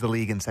leads the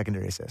league in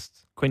secondary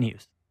assists? Quinn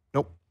Hughes.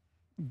 Nope.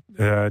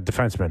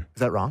 Defenseman. Is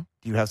that wrong?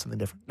 Do you have something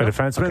different? A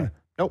defenseman? Okay.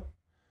 Nope.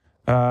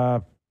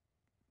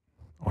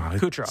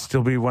 Kucherov.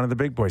 Still be one of the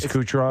big boys. It's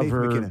Kucherov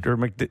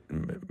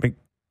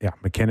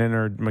McKinnon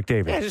or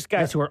McDavid. Yeah, just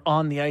guys who are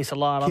on the ice a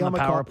lot on the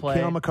power play.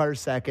 Cale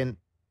Makar's second.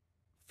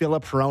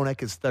 Philip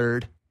Hronek is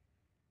third.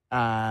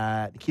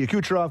 Nikita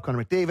Kucherov,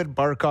 Connor McDavid,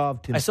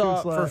 Barkov, Tim I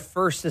saw Stützle. for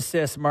first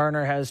assist,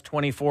 Marner has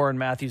 24 and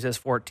Matthews has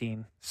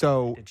 14.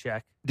 So,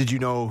 check. Did you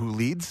know who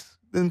leads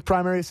in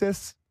primary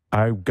assists?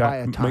 I got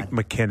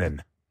McKinnon.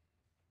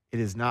 It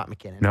is not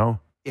McKinnon. No?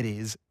 It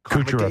is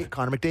Connor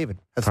McDavid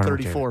has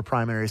 34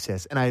 primary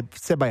assists. And I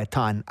said by a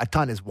ton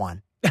is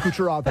one.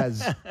 Kucherov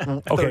has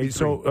 33. Okay,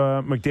 so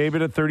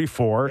McDavid at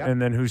 34,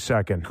 and then who's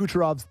second?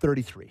 Kucherov's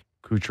 33.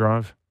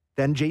 Kucherov.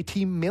 Then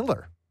JT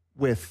Miller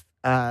with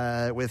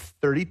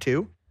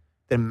 32.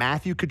 Then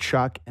Matthew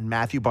Tkachuk and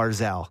Matthew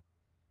Barzal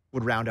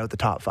would round out the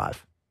top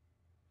five.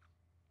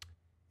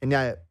 And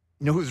you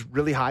know who's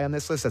really high on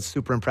this list that's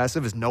super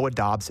impressive is Noah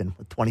Dobson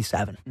with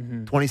 27.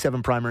 Mm-hmm.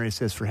 27 primary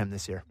assists for him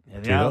this year.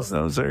 Yeah,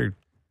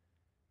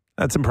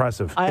 that's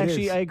impressive. I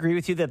agree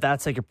with you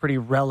that's like a pretty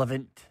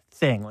relevant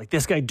thing. Like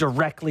this guy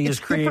directly is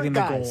creating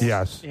the goals.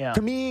 Yes. Yeah.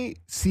 To me,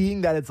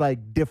 seeing that it's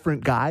like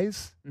different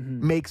guys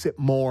makes it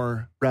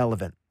more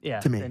relevant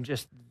to me. Than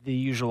just the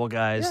usual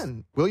guys. Yeah,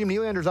 and William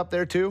Nylander's up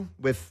there too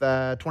with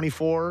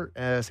 24.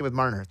 Same with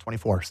Marner,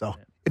 24. So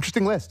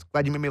interesting list.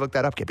 Glad you made me look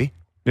that up, Kippy.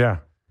 Yeah.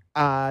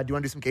 Do you want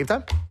to do some game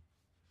time?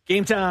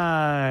 Game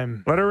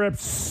time. Let her rip,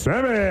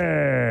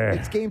 Sammy.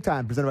 It's game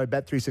time, presented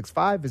by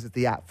Bet365. Visit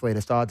the app for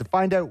latest odds to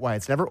find out why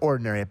it's never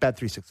ordinary at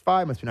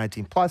Bet365. Must be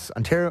 19 plus.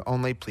 Ontario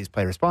only. Please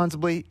play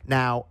responsibly.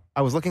 Now,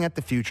 I was looking at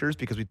the futures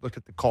because we looked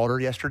at the Calder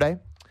yesterday.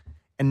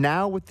 And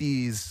now with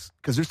these,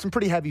 because there's some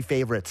pretty heavy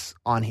favorites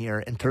on here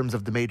in terms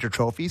of the major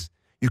trophies,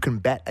 you can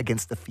bet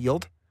against the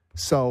field.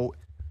 So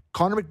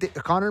Connor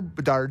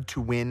Bedard to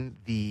win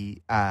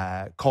the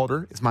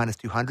Calder is minus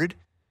 200.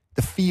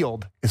 The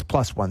field is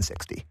plus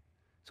 160.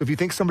 So if you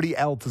think somebody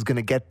else is going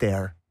to get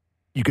there,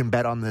 you can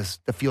bet on the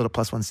field at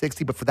plus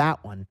 160. But for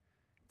that one,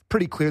 it's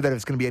pretty clear that if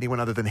it's going to be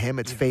anyone other than him,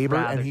 it's Faber,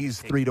 and he's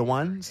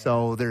 3-1. Yeah.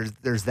 So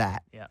there's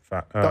that. Yeah.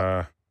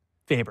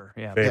 Faber.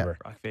 Yeah.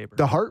 Brock Faber.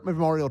 The Hart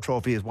Memorial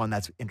Trophy is one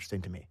that's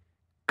interesting to me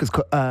because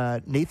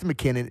Nathan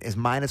McKinnon is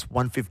minus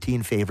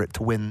 115 favorite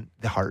to win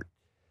the Hart.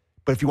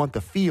 But if you want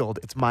the field,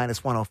 it's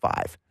minus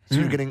 105. So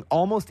you're getting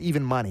almost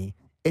even money.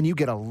 And you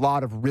get a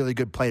lot of really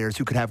good players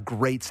who could have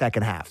great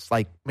second halves.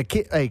 Like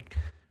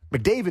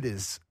McDavid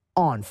is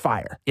on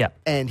fire. Yeah.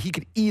 And he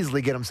could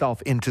easily get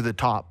himself into the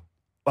top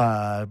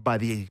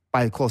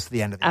by close to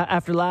the end of the year.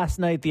 After last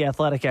night, The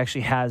Athletic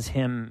actually has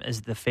him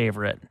as the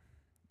favorite.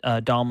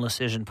 Dom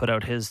Lucian put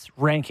out his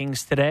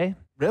rankings today.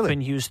 Really?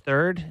 Quinn Hughes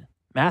third,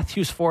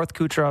 Matthews fourth,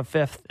 Kucherov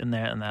fifth in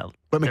that.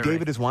 But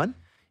McDavid is one?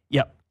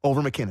 Yep.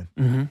 Over McKinnon.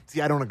 Mm-hmm.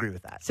 See, I don't agree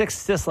with that. 6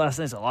 assists last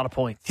night is a lot of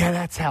points. Yeah,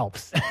 that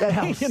helps. That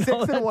helps. 6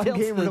 in one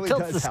game really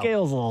tilts does the help.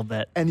 scales a little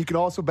bit. And you can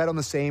also bet on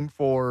the same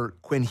for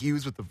Quinn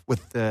Hughes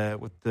with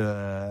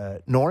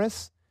the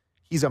Norris.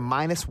 He's a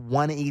minus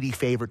 180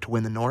 favorite to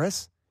win the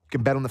Norris. You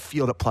can bet on the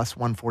field at plus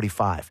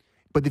 145.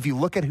 But if you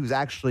look at who's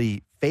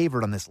actually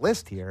favored on this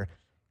list here,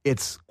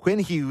 it's Quinn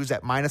Hughes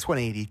at minus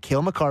 180,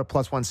 Cale Makar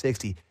plus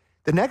 160.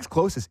 The next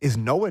closest is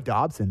Noah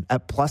Dobson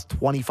at plus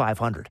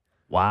 2,500.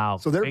 Wow.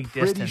 So they're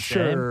pretty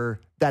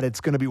sure that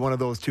it's going to be one of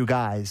those two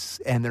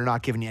guys, and they're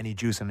not giving you any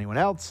juice on anyone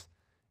else.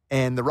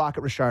 And the Rocket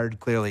Richard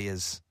clearly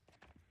is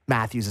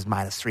Matthews is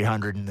minus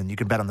 300, and then you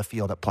can bet on the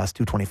field at plus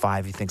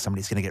 225 if you think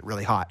somebody's going to get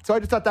really hot. So I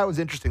just thought that was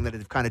interesting that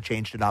they've kind of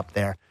changed it up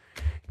there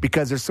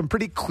because there's some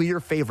pretty clear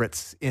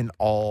favorites in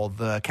all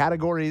the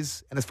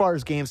categories. And as far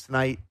as games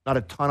tonight, not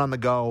a ton on the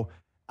go.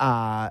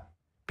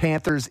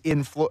 Panthers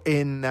in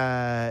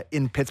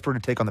Pittsburgh to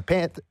take on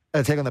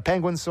the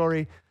Penguins.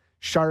 Sorry,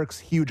 Sharks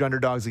huge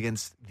underdogs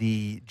against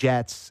the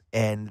Jets,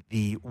 and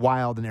the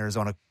Wild and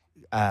Arizona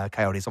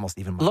Coyotes almost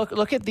even money.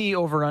 Look at the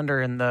over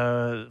under in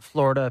the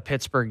Florida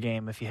Pittsburgh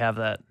game if you have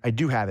that. I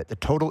do have it. The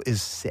total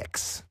is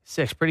 6.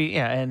 6, pretty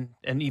and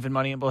even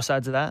money on both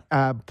sides of that.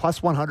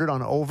 Plus 100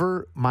 on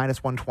over,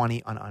 minus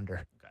 120 on under.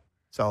 Okay.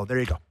 So there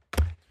you go.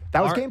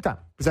 That was Game Time,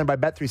 presented by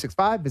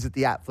Bet365. Visit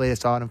the app for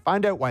latest odds and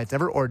find out why it's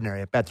never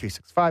ordinary at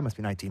Bet365. Must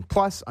be 19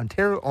 plus.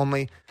 Ontario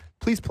only.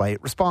 Please play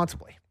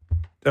responsibly.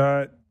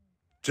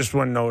 Just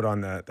one note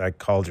on that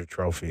Calder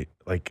Trophy.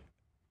 Like,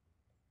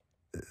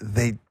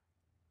 they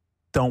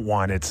don't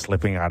want it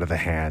slipping out of the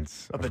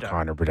hands of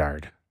Connor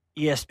Bedard.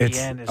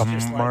 ESPN is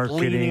just like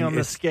leaning on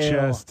the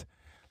scale. Just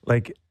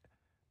like,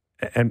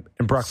 and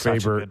Brock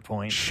Faber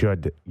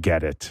should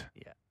get it.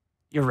 Yeah,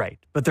 you're right.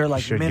 But they're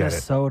like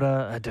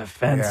Minnesota, a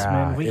defenseman.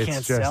 Yeah, we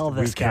can't sell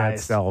this guy. We can't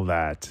sell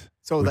that.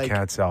 So we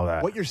can't sell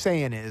that. What you're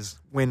saying is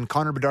when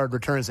Connor Bedard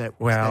returns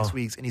next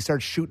week and he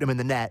starts shooting him in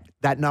the net,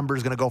 that number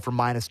is going to go from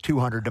minus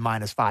 200 to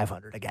minus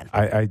 500 again.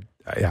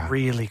 Yeah.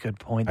 Really good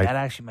point. That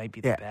actually might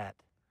be the bet.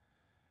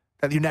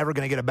 That you're never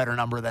going to get a better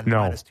number than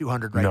minus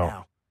 200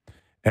 now.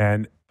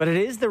 But it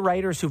is the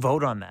writers who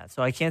vote on that,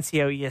 so I can't see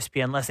how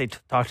ESPN, unless they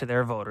talk to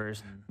their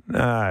voters.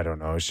 I don't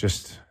know. It's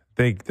just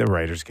the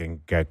writers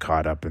can get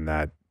caught up in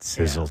that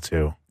sizzle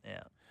too.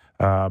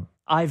 Yeah.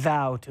 I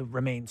vow to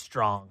remain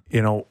strong.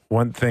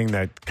 One thing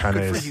that kind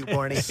of is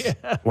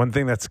one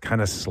thing that's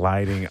kind of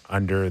sliding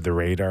under the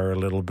radar a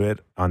little bit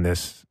on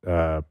this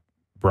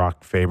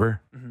Brock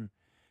Faber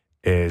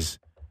is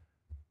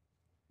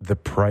the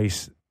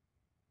price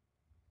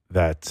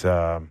that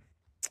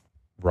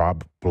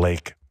Rob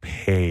Blake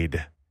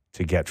paid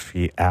to get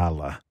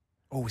Fiala.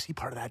 Oh, was he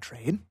part of that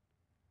trade?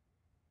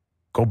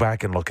 Go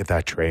back and look at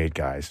that trade,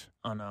 guys.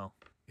 Oh, no.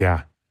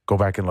 Yeah, go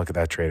back and look at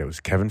that trade. It was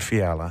Kevin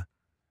Fiala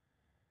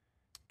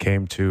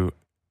went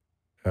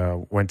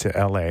to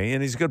L.A.,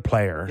 and he's a good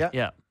player.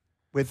 Yeah.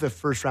 With the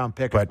first-round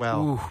pick as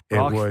well. It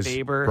was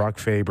Brock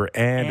Faber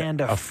and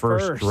a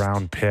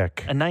first-round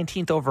pick. A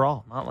 19th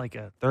overall, not like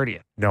a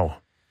 30th. No,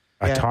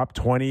 a top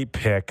 20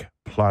 pick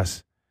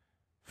plus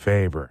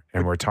Faber.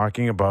 And we're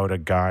talking about a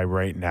guy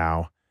right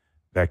now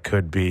that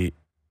could be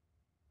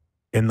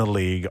in the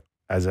league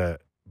as a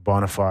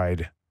bona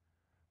fide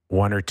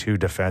 1 or 2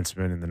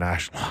 defensemen in the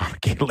National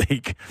Hockey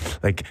League.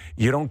 Like,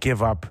 you don't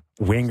give up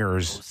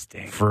wingers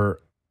for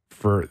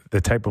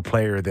the type of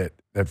player that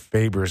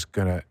Faber's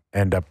going to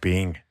end up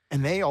being.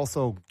 And they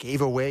also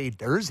gave away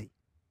Dursey.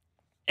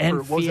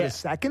 And was it a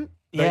second?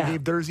 Yeah. They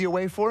gave Dursey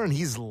away for, and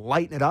he's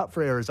lighting it up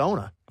for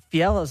Arizona.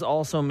 Fiala's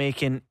also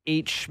making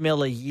 $8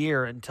 schmil a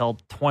year until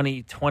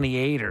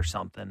 2028 or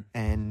something.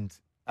 And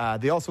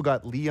they also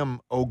got Liam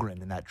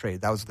Ogren in that trade.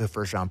 That was the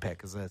first-round pick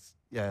because it's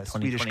a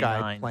Swedish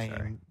guy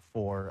playing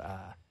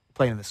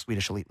in the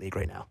Swedish Elite League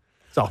right now.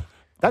 So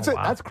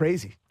that's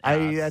crazy.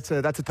 That's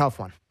a tough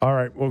one. All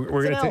right, well,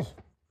 we're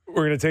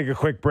gonna take a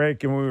quick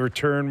break, and when we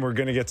return, we're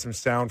gonna get some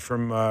sound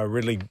from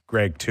Ridley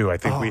Gregg too. I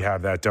think we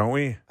have that, don't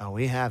we? Oh,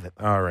 we have it.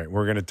 All right,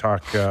 we're gonna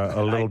talk a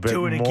little bit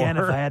more. I'd do it again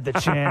if I had the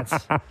chance.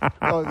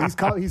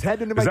 He's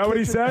heading into my kitchen. Is that what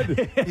he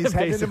said? He's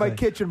heading into my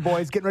kitchen,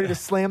 boys, getting ready to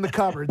slam the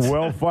cupboards.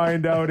 We'll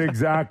find out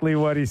exactly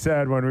what he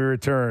said when we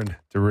return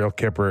to Real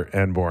Kipper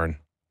and Bourne.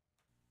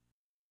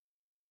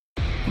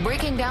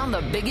 Breaking down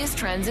the biggest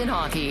trends in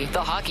hockey.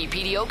 The Hockey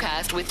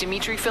PDO-cast with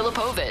Dmitry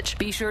Filipovich.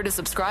 Be sure to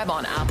subscribe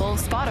on Apple,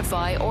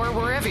 Spotify, or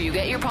wherever you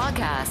get your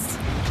podcasts.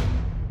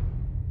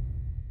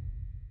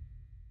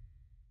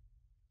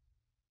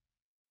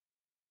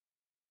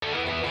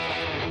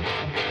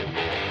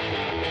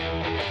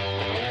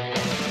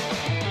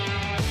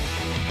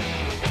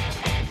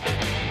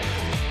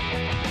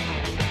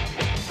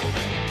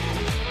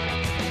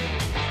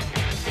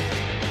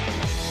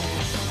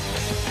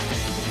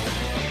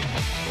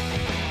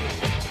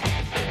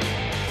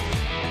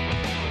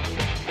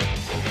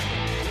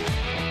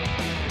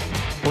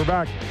 We're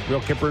back.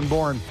 Real Kipper and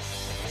Bourne.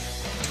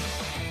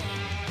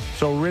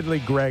 So Ridley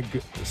Gregg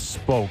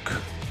spoke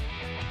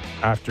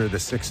after the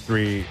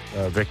 6-3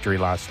 victory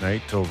last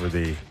night over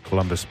the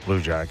Columbus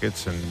Blue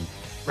Jackets. And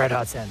Red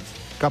Hot Sens.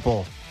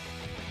 Couple.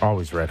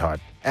 Always red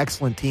hot.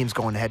 Excellent teams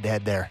going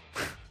head-to-head there.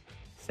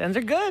 Sens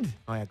are good.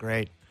 Oh, yeah,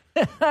 great.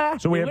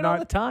 So we have win not, all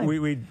the time.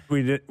 We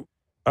did,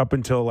 up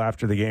until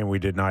after the game, we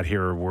did not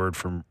hear a word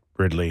from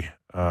Ridley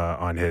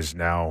on his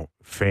now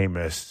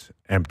famous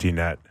empty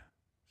net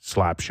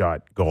slap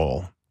shot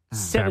goal.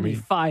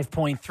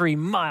 75.3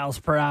 miles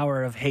per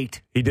hour of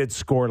hate. He did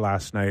score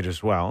last night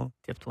as well.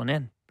 Tipped one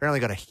in. Apparently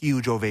got a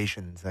huge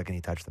ovation the second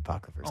he touched the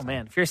puck the first time. Oh,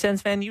 man. If you're a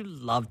Sens fan, you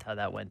loved how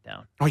that went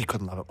down. Oh, you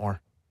couldn't love it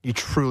more. You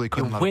truly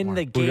couldn't love it more. You win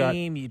the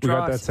game. You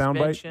draw that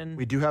suspension.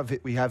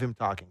 We have him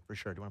talking, for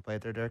sure. Do you want to play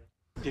it there, Derek?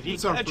 Did he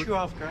catch you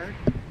off guard?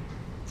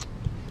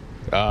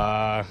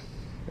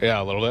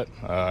 Yeah, a little bit.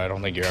 I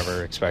don't think you're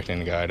ever expecting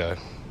the guy to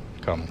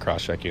come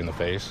cross-check you in the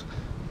face.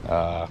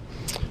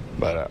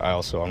 But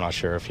I'm not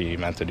sure if he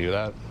meant to do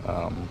that,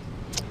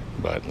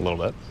 but a little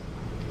bit.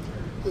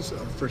 This is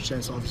our first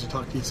chance to obviously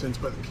talk to you since,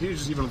 but can you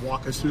just even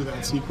walk us through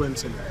that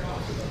sequence and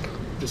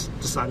just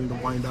deciding to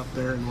wind up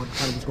there and what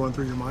kind of was going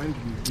through your mind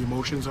and the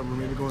emotions that were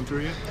maybe going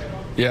through you?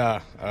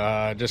 Yeah,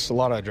 just a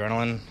lot of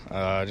adrenaline,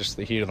 just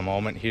the heat of the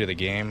moment, heat of the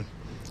game.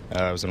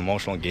 It was an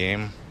emotional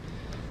game.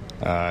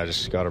 I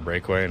just got a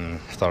breakaway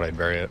and thought I'd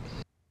bury it.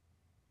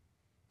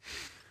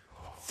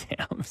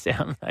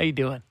 Sam, how you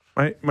doing?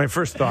 My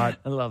first thought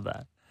I love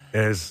that.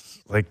 Is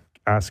like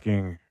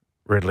asking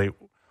Ridley,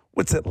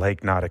 what's it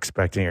like not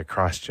expecting a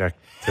cross-check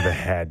to the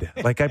head?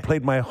 Like I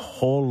played my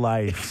whole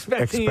life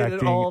expecting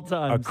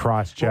a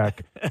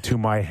cross-check to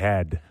my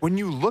head. When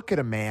you look at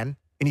a man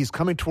and he's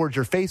coming towards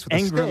your face with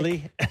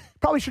angrily, a stick,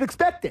 probably should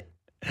expect it.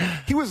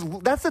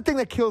 That's the thing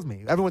that kills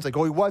me. Everyone's like,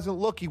 oh, he wasn't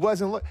look. He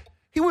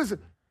was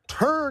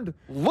turned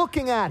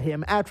looking at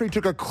him after he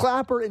took a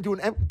clapper into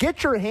an...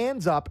 Get your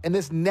hands up, and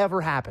this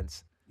never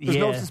happens. There's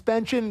no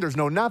suspension. There's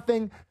no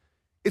nothing.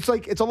 It's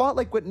a lot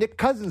like what Nick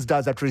Cousins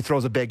does after he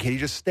throws a big hit. He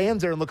just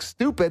stands there and looks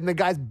stupid, and the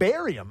guys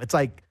bury him. It's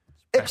like,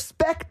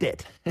 expect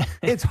it.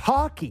 It's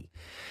hockey.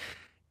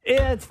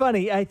 Yeah, it's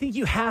funny. I think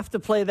you have to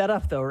play that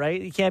up, though, right?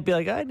 You can't be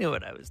like, I knew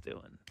what I was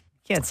doing.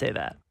 You can't say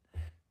that.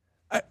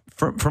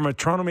 From a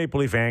Toronto Maple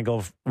Leaf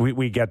angle,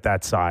 we get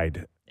that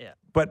side. Yeah.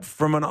 But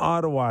from an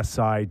Ottawa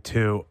side,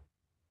 too,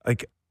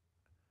 like,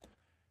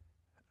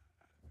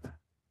 I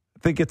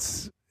think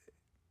it's...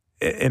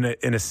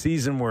 In a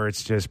season where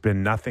it's just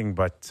been nothing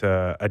but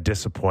a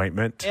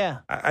disappointment, yeah,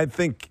 I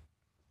think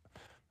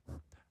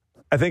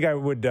I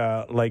would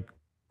like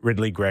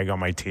Ridley Gregg on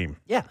my team.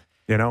 Yeah,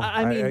 you know,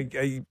 I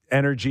mean,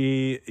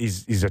 energy.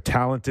 He's a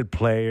talented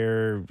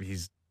player.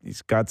 He's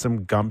got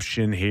some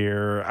gumption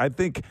here. I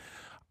think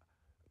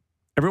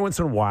every once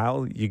in a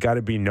while you got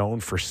to be known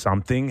for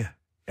something.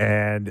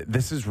 And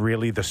this is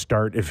really the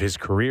start of his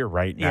career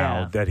right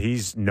now, that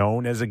he's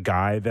known as a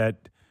guy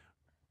that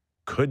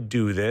could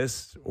do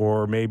this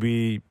or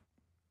maybe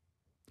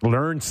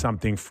learn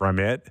something from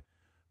it.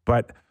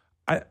 But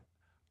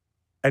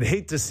I'd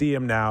hate to see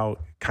him now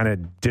kind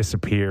of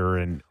disappear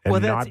and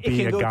not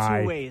be a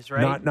guy, 2 ways,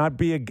 right? not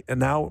be a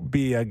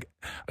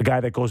guy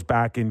that goes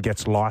back and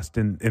gets lost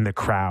in the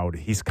crowd.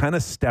 He's kind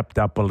of stepped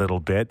up a little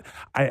bit.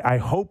 I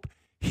hope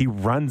he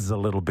runs a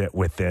little bit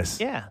with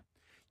this. Yeah.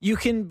 You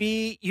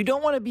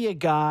don't want to be a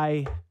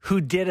guy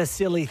who did a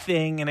silly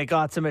thing and it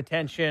got some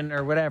attention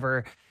or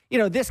whatever. You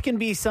know, this can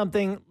be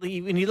something,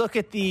 when you look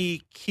at the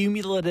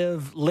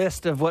cumulative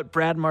list of what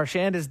Brad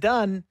Marchand has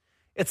done,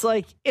 it's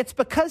like, it's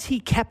because he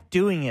kept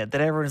doing it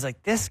that everyone's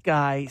like, this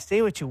guy,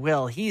 say what you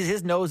will,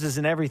 his nose is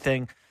in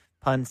everything,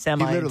 pun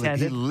semi-intended.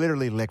 He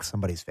literally licks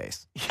somebody's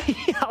face.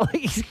 Yeah, like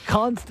he's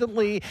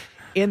constantly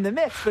in the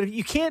mix. But if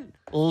you can't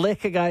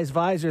lick a guy's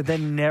visor,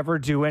 then never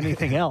do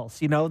anything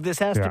else. You know, this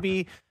has to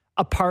be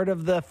a part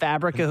of the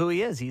fabric of who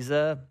he is.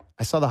 I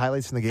saw the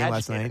highlights from the game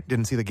last night.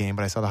 Didn't see the game,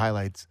 but I saw the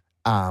highlights.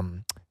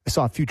 I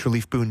saw future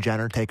Leaf Boone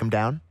Jenner take him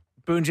down.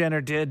 Boone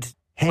Jenner did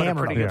put a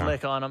pretty good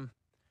lick on him.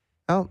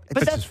 Oh,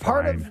 but that's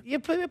part of you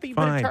put a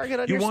target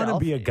on yourself. You want to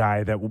be a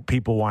guy that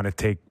people want to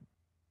take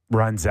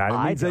runs at.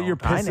 It means that you're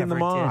pissing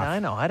them off. I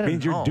know. I don't know. It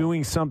means you're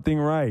doing something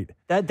right.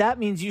 That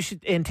means you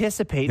should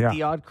anticipate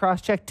the odd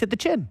cross check to the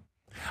chin.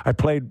 I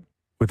played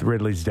with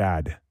Ridley's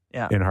dad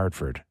in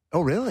Hartford. Oh,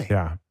 really?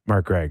 Yeah,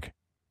 Mark Gregg,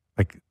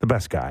 like the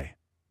best guy.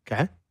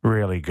 Okay.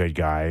 Really good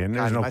guy. And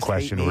there's no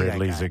question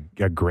Ridley's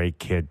a great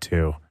kid,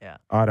 too. Yeah.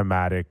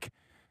 Automatic,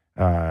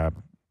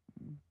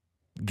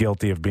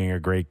 guilty of being a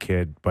great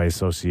kid by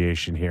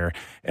association here.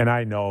 And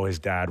I know his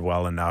dad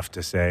well enough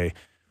to say,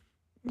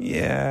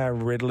 yeah,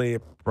 Ridley,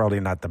 probably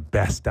not the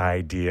best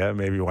idea.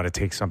 Maybe you want to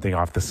take something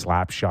off the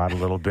slap shot a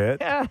little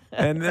bit.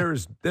 And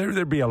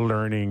there'd be a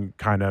learning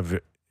kind of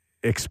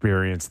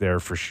experience there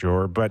for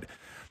sure. But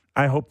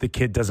I hope the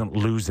kid doesn't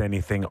lose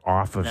anything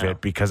off of it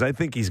because I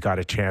think he's got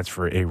a chance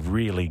for a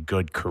really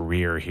good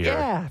career here.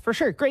 Yeah, for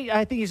sure. Great.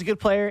 I think he's a good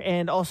player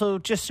and also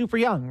just super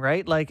young,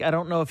 right? Like, I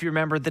don't know if you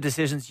remember the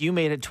decisions you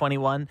made at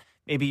 21.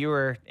 Maybe you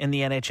were in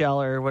the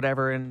NHL or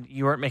whatever and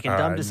you weren't making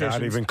dumb decisions.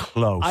 Not even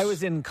close. I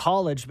was in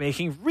college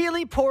making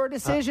really poor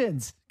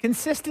decisions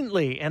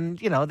consistently.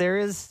 And, you know, there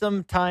is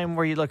some time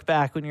where you look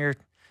back when you're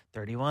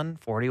 31,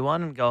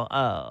 41 and go,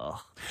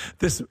 oh.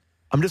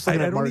 I'm just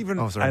looking I at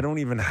don't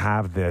even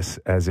have this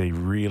as a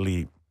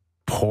really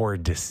poor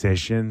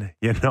decision,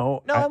 you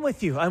know? No, I'm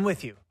with you.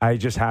 I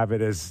just have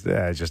it as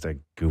just a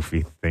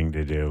goofy thing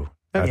to do.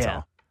 That's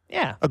all.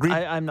 Yeah. Agreed.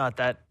 I'm not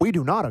that. We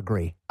do not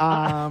agree.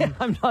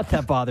 I'm not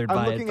that bothered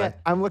by it.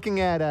 I'm looking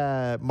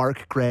at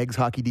Mark Gregg's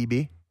hockey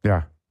DB.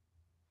 Yeah.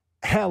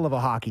 Hell of a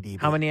hockey DB.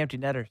 How many empty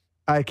netters?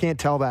 I can't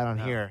tell that on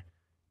here.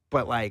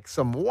 But like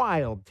some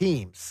wild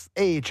teams.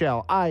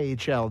 AHL,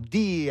 IHL,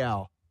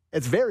 DEL.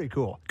 It's very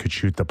cool. Could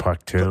shoot the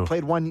puck, too.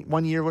 Played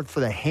one year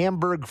for the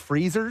Hamburg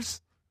Freezers.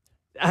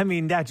 I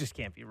mean, that just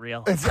can't be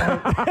real. Played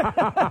for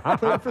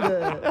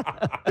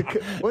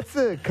what's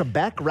the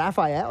Quebec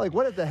Raphael? Like,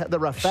 what is the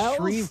Raphaels?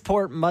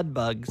 Shreveport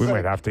Mudbugs. We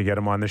might have to get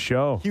him on the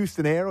show.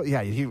 Houston Aero. Yeah,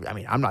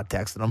 I'm not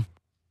texting him.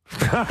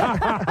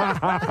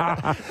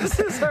 This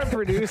is our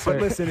producer.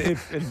 But listen,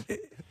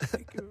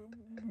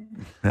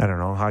 I don't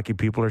know. Hockey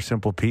people are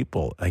simple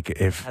people. Like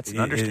if That's an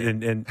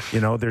understatement.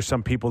 and there's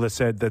some people that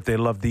said that they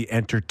love the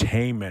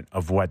entertainment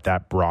of what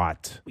that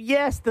brought.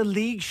 Yes, the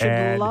league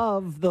should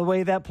love the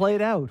way that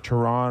played out.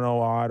 Toronto,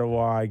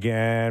 Ottawa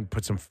again,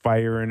 put some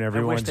fire in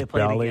everyone's they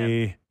played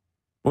belly. again.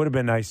 Would have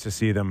been nice to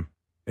see them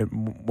in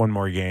one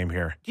more game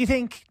here. Do you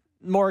think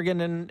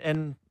Morgan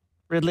and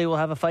Ridley will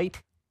have a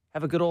fight?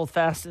 Have a good old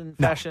fashion?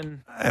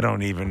 I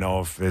don't even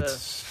know if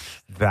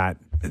it's that.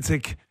 It's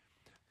like,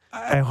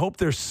 I hope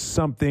there's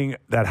something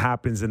that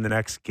happens in the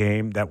next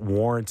game that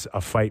warrants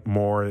a fight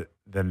more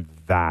than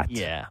that.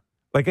 Yeah.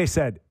 Like I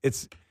said,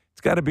 it's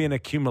got to be an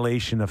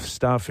accumulation of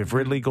stuff. If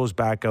Ridley goes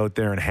back out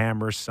there and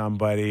hammers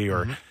somebody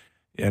or,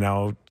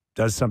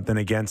 does something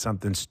against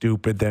something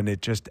stupid, then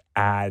it just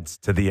adds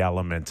to the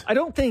element. I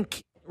don't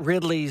think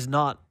Ridley's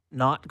not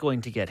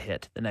going to get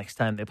hit the next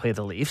time they play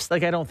the Leafs.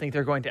 Like, I don't think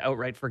they're going to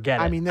outright forget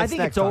it. I mean, I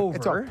think it's over.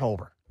 It's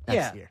October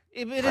next year.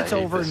 If it's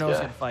over, no one's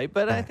going to fight.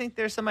 But I think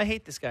there's some I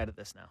hate this guy to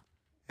this now.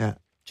 Yeah.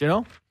 Do you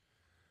know?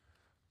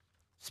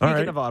 Speaking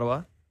right. of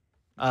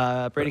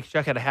Ottawa, Brady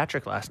Tkachuk had a hat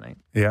trick last night.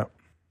 Yeah.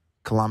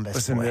 Columbus.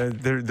 Listen,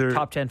 they're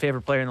Top 10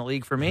 favorite player in the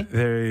league for me.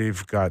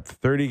 They've got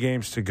 30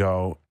 games to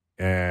go,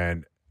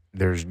 and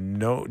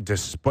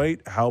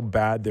despite how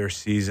bad their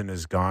season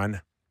has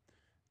gone,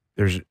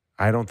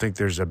 I don't think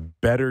there's a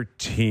better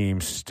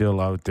team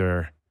still out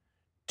there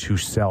to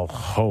sell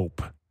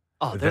hope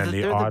than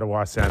the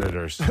Ottawa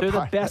Senators. They're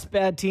the best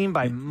bad team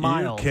by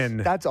miles.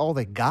 That's all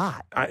they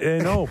got. I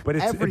know, but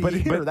it's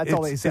Every year, that's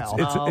all they sell.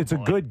 It's a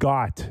good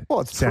got. Well,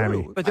 it's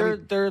Sammy. true. But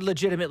they're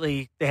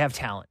legitimately, they have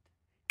talent.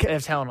 They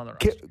have talent on the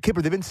roster.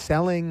 Kipper, they've been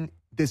selling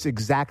this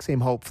exact same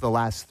hope for the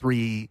last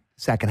 3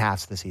 second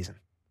halves of the season.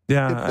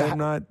 Yeah, I'm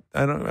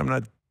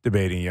not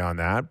debating you on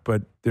that,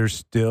 but there's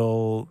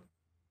still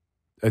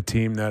a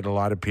team that a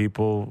lot of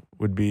people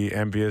would be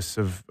envious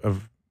of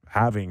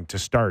having to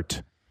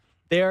start.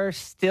 They are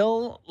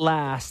still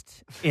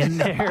last in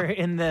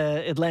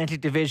the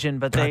Atlantic Division,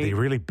 but they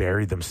really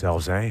buried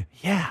themselves, eh?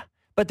 Yeah.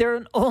 But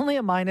they're only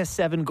a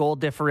 -7 goal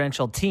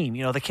differential team.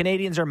 The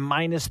Canadians are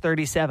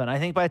 -37. I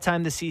think by the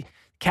time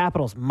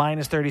Capitals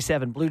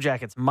 -37, Blue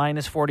Jackets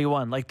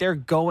 -41. Like, they're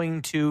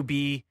going to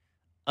be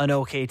an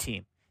okay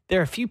team.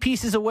 They're a few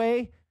pieces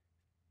away.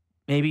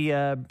 Maybe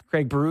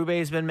Craig Berube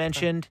has been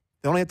mentioned.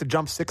 They only have to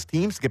jump 6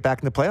 teams to get back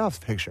in the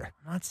playoffs picture.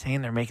 I'm not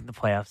saying they're making the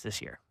playoffs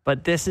this year,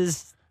 but this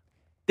is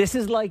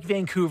like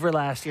Vancouver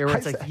last year, where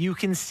it's like you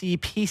can see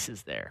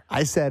pieces there.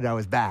 I said I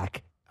was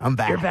back. I'm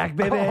back. You're back,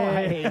 baby. Oh,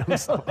 I hate them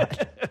so much.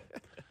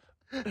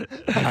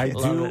 I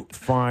do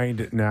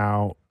find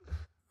now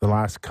the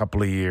last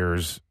couple of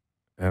years,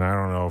 and I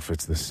don't know if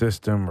it's the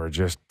system or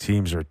just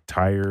teams are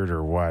tired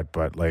or what,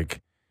 but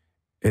like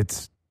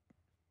it's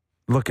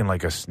looking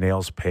like a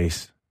snail's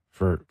pace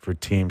for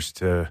teams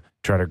to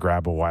try to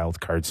grab a wild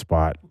card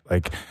spot.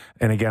 Like,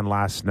 and again,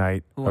 last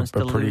night, Who wants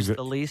to lose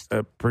the least?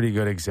 A pretty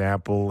good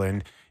example.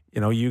 And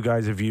you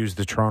guys have used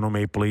the Toronto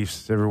Maple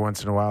Leafs every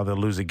once in a while. They'll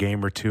lose a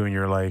game or two, and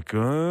you're like,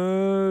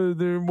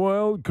 they're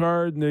wild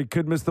card, and they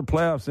could miss the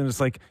playoffs. And it's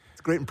like,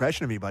 it's a great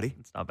impression of me, buddy.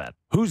 It's not bad.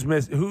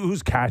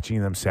 Who's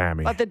catching them,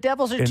 Sammy? But the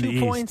Devils are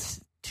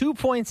 2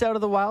 points out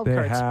of the wild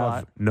card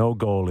spot. No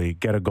goalie.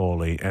 Get a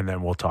goalie, and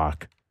then we'll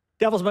talk.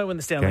 Devils might win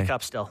the Stanley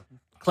Cup still.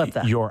 Clip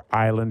that. Your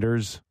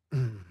Islanders.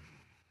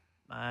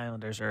 My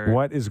Islanders are.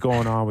 What is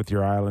going on with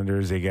your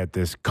Islanders? They get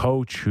this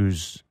coach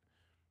who's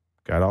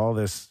got all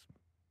this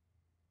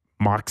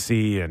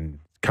moxie and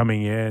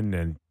coming in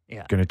and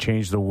going to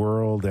change the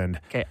world, and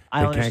they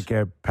can't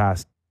get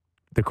past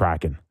the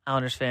Kraken.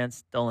 Islanders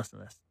fans, don't listen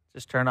to this.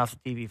 Just turn off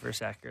the TV for a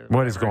sec.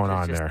 What is going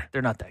on there?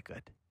 They're not that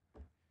good.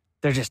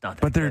 They're just not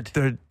that good. But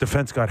their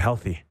defense got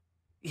healthy.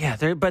 Yeah,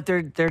 their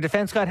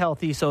defense got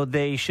healthy, so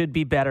they should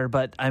be better.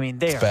 But, I mean,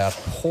 they are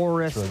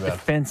porous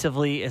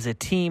defensively as a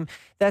team.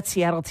 That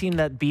Seattle team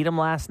that beat them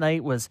last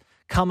night was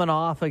coming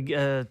off a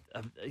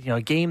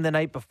game the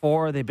night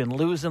before. They've been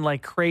losing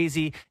like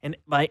crazy. And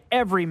by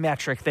every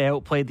metric, they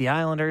outplayed the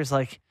Islanders.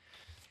 Like,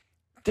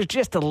 they're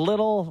just a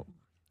little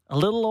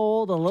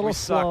old, a little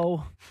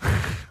slow.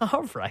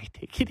 All right,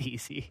 take it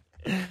easy.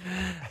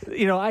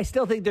 I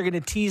still think they're going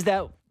to tease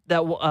that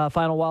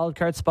final wild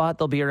card spot.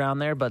 They'll be around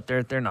there, but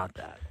they're not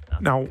that.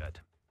 Now, good.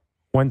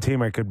 One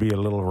team I could be a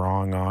little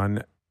wrong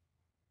on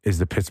is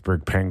the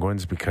Pittsburgh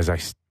Penguins, because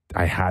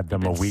I had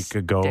them a week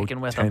ago,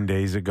 10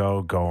 days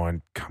ago,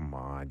 going, come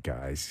on,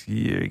 guys.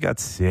 You got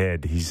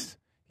Sid. He's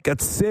got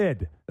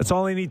Sid. That's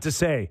all I need to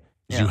say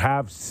is you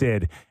have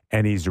Sid,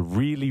 and he's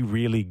really,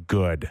 really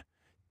good.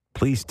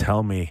 Please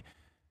tell me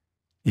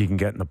you can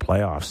get in the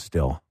playoffs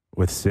still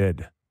with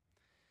Sid.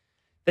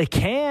 They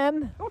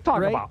can. Don't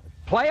talk about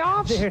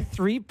playoffs.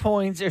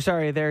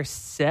 They're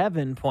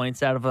 7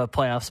 points out of a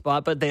playoff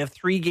spot, but they have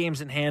 3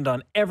 games in hand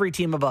on every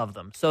team above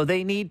them. So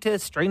they need to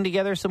string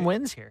together some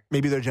wins here.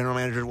 Maybe their general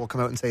manager will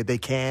come out and say they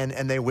can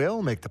and they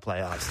will make the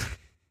playoffs.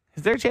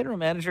 Has their general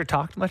manager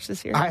talked much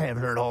this year? I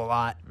haven't heard a whole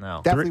lot.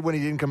 No. Definitely when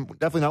he didn't come.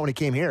 Definitely not when he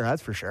came here.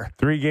 That's for sure.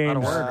 3 games.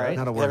 Not a word, right?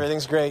 Not a word.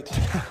 Everything's great.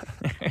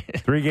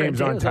 3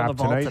 games on tap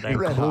tonight,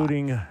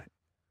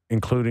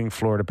 including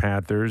Florida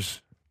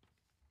Panthers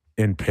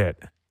in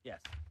Pitt. Yes.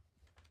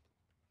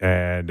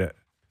 And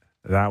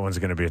that one's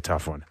going to be a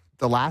tough one.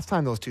 The last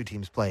time those two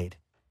teams played,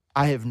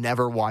 I have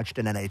never watched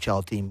an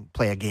NHL team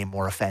play a game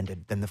more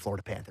offended than the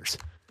Florida Panthers.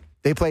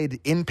 They played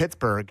in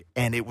Pittsburgh,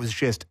 and it was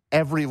just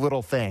every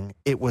little thing.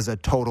 It was a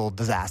total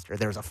disaster.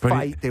 There was a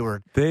fight.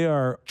 They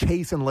are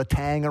chasing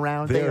Letang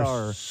around. They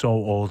are so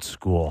old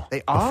school.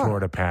 They are. The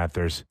Florida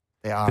Panthers.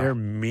 They are. They're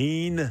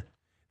mean.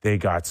 They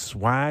got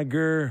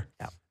swagger.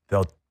 Yeah.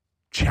 They'll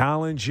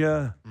challenge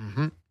you.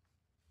 Mm-hmm.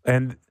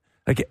 And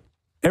like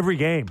every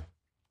game,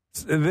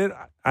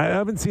 I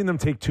haven't seen them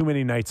take too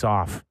many nights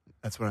off.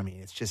 That's what I mean.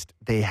 It's just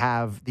they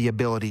have the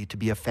ability to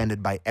be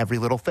offended by every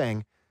little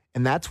thing.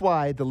 And that's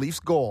why the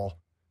Leafs' goal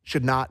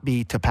should not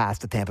be to pass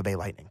the Tampa Bay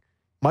Lightning.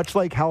 Much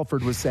like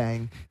Halford was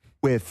saying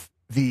with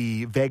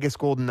the Vegas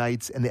Golden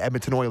Knights and the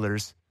Edmonton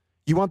Oilers,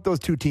 you want those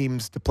two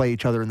teams to play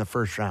each other in the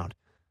first round.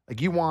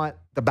 Like you want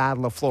the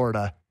Battle of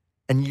Florida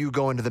and you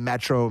go into the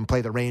Metro and play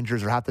the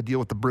Rangers or have to deal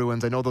with the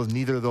Bruins. I know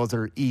neither of those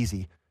are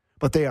easy,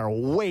 but they are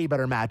way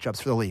better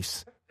matchups for the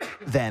Leafs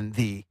than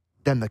the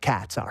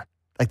Cats are.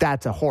 Like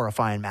that's a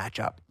horrifying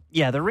matchup.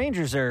 Yeah, the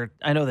Rangers are.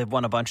 I know they've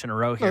won a bunch in a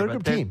row here, they're a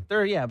good team.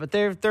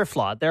 They're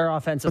flawed. They're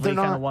offensively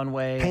kind of one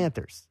way.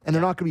 Panthers, and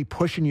they're not going to be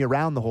pushing you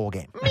around the whole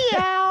game.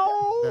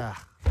 Meow.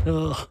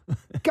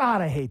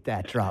 God, I hate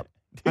that drop.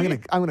 I'm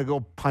gonna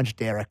go punch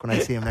Derek when I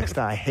see him next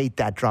time. I hate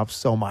that drop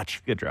so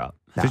much. Good drop.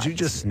 Did you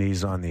just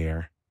sneeze on the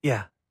air?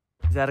 Yeah.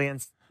 Is that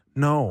against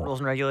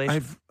rules and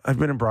regulations? I've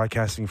been in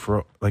broadcasting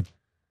for like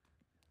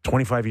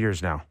 25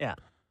 years now. Yeah.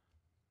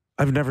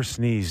 I've never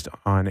sneezed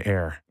on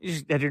air. You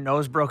just had your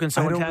nose broken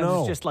so many times?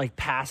 It's just like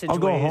passageways.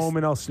 I'll go home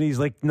and I'll sneeze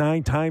like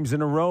 9 times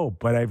in a row,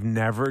 but I've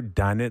never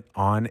done it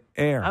on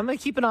air. I'm going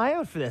to keep an eye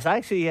out for this.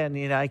 Actually,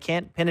 I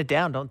can't pin it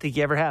down. Don't think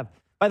you ever have.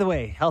 By the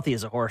way, healthy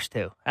as a horse,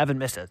 too. I haven't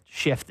missed a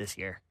shift this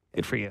year.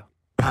 Good for you.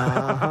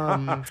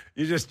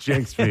 You just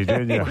jinxed me,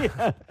 didn't you?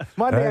 Yeah.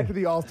 Monday after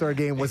the All-Star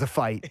game was a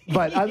fight.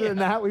 But other than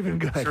that, we've been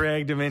good.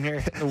 Dragged him in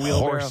here. The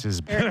wheelbarrow.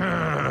 Horses.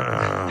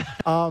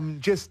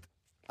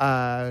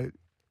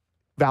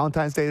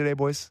 Valentine's Day today,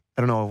 boys.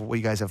 I don't know what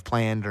you guys have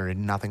planned or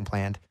nothing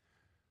planned.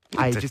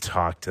 I just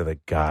talked to the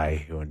guy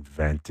who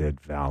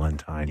invented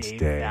Valentine's Dave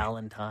Day.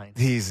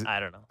 Valentine's. I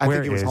don't know. I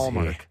think it was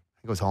Hallmark. I think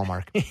it was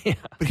Hallmark. Yeah.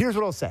 But here's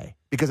what I'll say,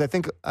 because I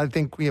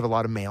think we have a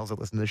lot of males that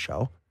listen to the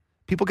show.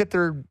 People get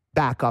their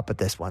back up at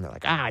this one. They're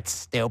like, it's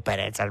stupid.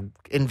 It's an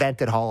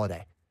invented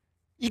holiday.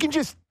 You can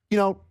just,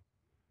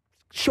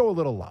 show a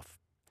little love.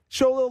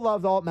 Show a little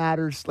love. All it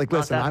matters. Like,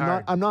 listen,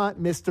 I'm not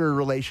Mr.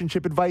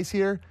 Relationship advice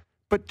here.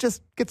 But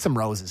just get some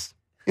roses,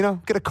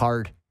 get a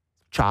card,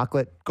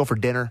 chocolate, go for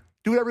dinner,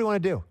 do whatever you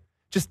want to do.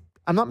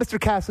 I'm not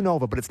Mr.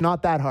 Casanova, but it's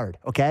not that hard,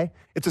 okay?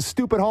 It's a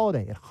stupid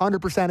holiday. It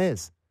 100%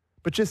 is.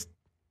 But just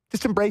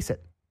embrace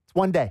it. It's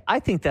one day. I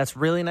think that's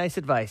really nice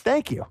advice.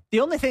 Thank you.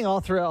 The only thing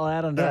I'll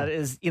add on that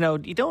is, you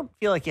don't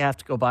feel like you have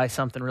to go buy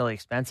something really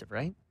expensive,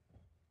 right?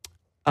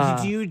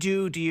 Do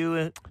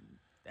you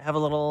have a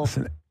little...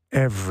 Listen,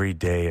 every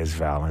day is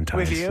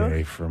Valentine's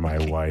Day for my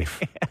wife.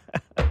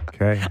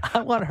 Okay. I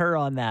want her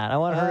on that. I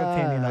want her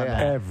opinion on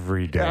that.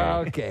 Every day.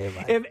 Okay.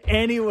 If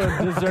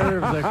anyone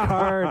deserves a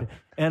card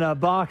and a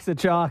box of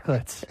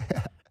chocolates,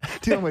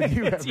 dealing with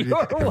you it's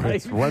your wife.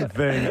 It's one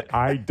thing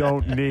I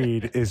don't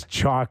need is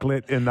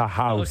chocolate in the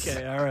house.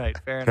 Okay, all right,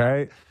 fair enough.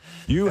 Okay.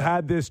 You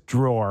had this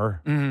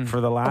drawer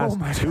for the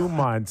last 2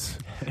 months.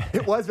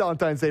 It was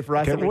Valentine's Day for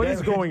us. Okay, what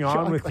is going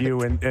on with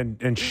you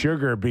and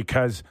sugar?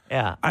 Because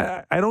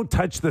I don't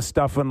touch the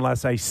stuff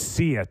unless I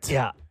see it.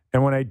 Yeah.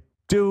 And when I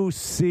do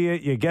see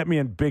it, you get me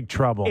in big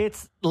trouble.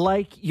 It's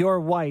like your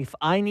wife.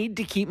 I need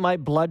to keep my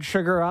blood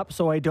sugar up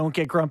so I don't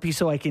get grumpy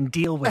so I can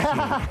deal with you.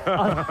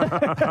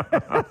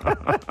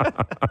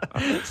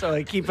 So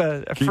I keep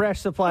a fresh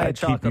supply of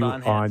chocolate keep you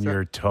on hand.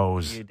 Your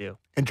toes. You do.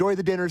 Enjoy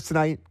the dinners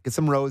tonight. Get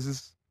some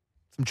roses,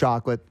 some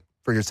chocolate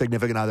for your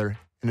significant other,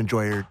 and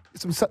enjoy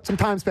some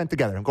time spent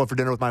together. I'm going for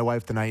dinner with my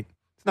wife tonight.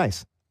 It's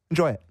nice.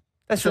 Enjoy it.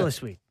 That's really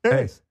sweet. There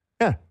it is.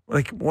 Yeah.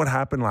 Like, what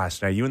happened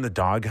last night? You in the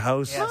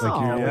doghouse? Yeah.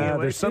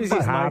 Like there's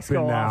something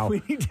happened now.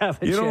 We need to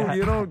have a you chat.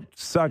 You don't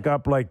suck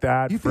up like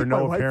that for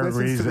no apparent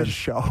reason. To the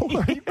show?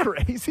 Are you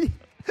crazy?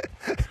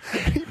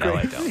 No,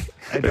 I don't.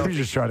 Maybe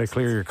just try to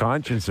clear your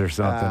conscience or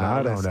something.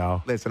 I don't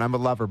know. Listen, I'm a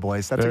lover,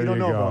 boys. That's there what you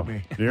don't know about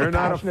me. You're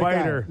not a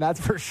fighter. Guy. That's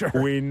for sure.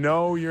 We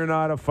know you're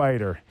not a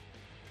fighter.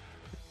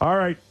 All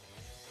right.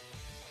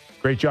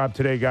 Great job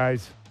today,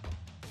 guys.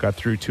 Got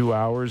through 2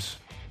 hours.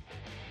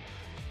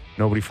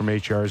 Nobody from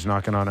HR is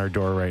knocking on our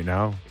door right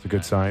now. It's a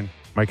good sign.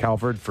 Mike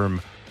Halford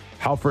from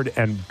Halford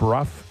and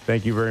Bruff,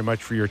 thank you very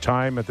much for your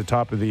time at the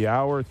top of the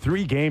hour.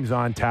 3 games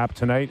on tap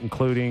tonight,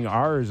 including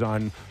ours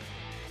on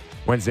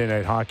Wednesday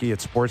Night Hockey at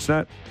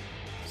Sportsnet.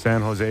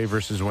 San Jose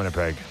versus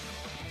Winnipeg.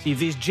 See if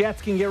these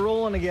Jets can get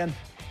rolling again.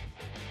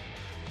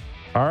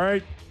 All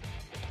right.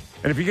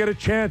 And if you get a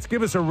chance,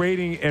 give us a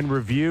rating and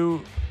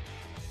review.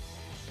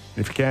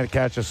 If you can't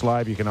catch us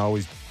live, you can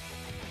always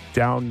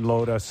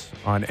download us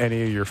on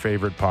any of your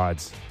favorite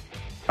pods.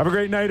 Have a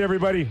great night,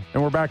 everybody,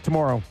 and we're back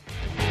tomorrow.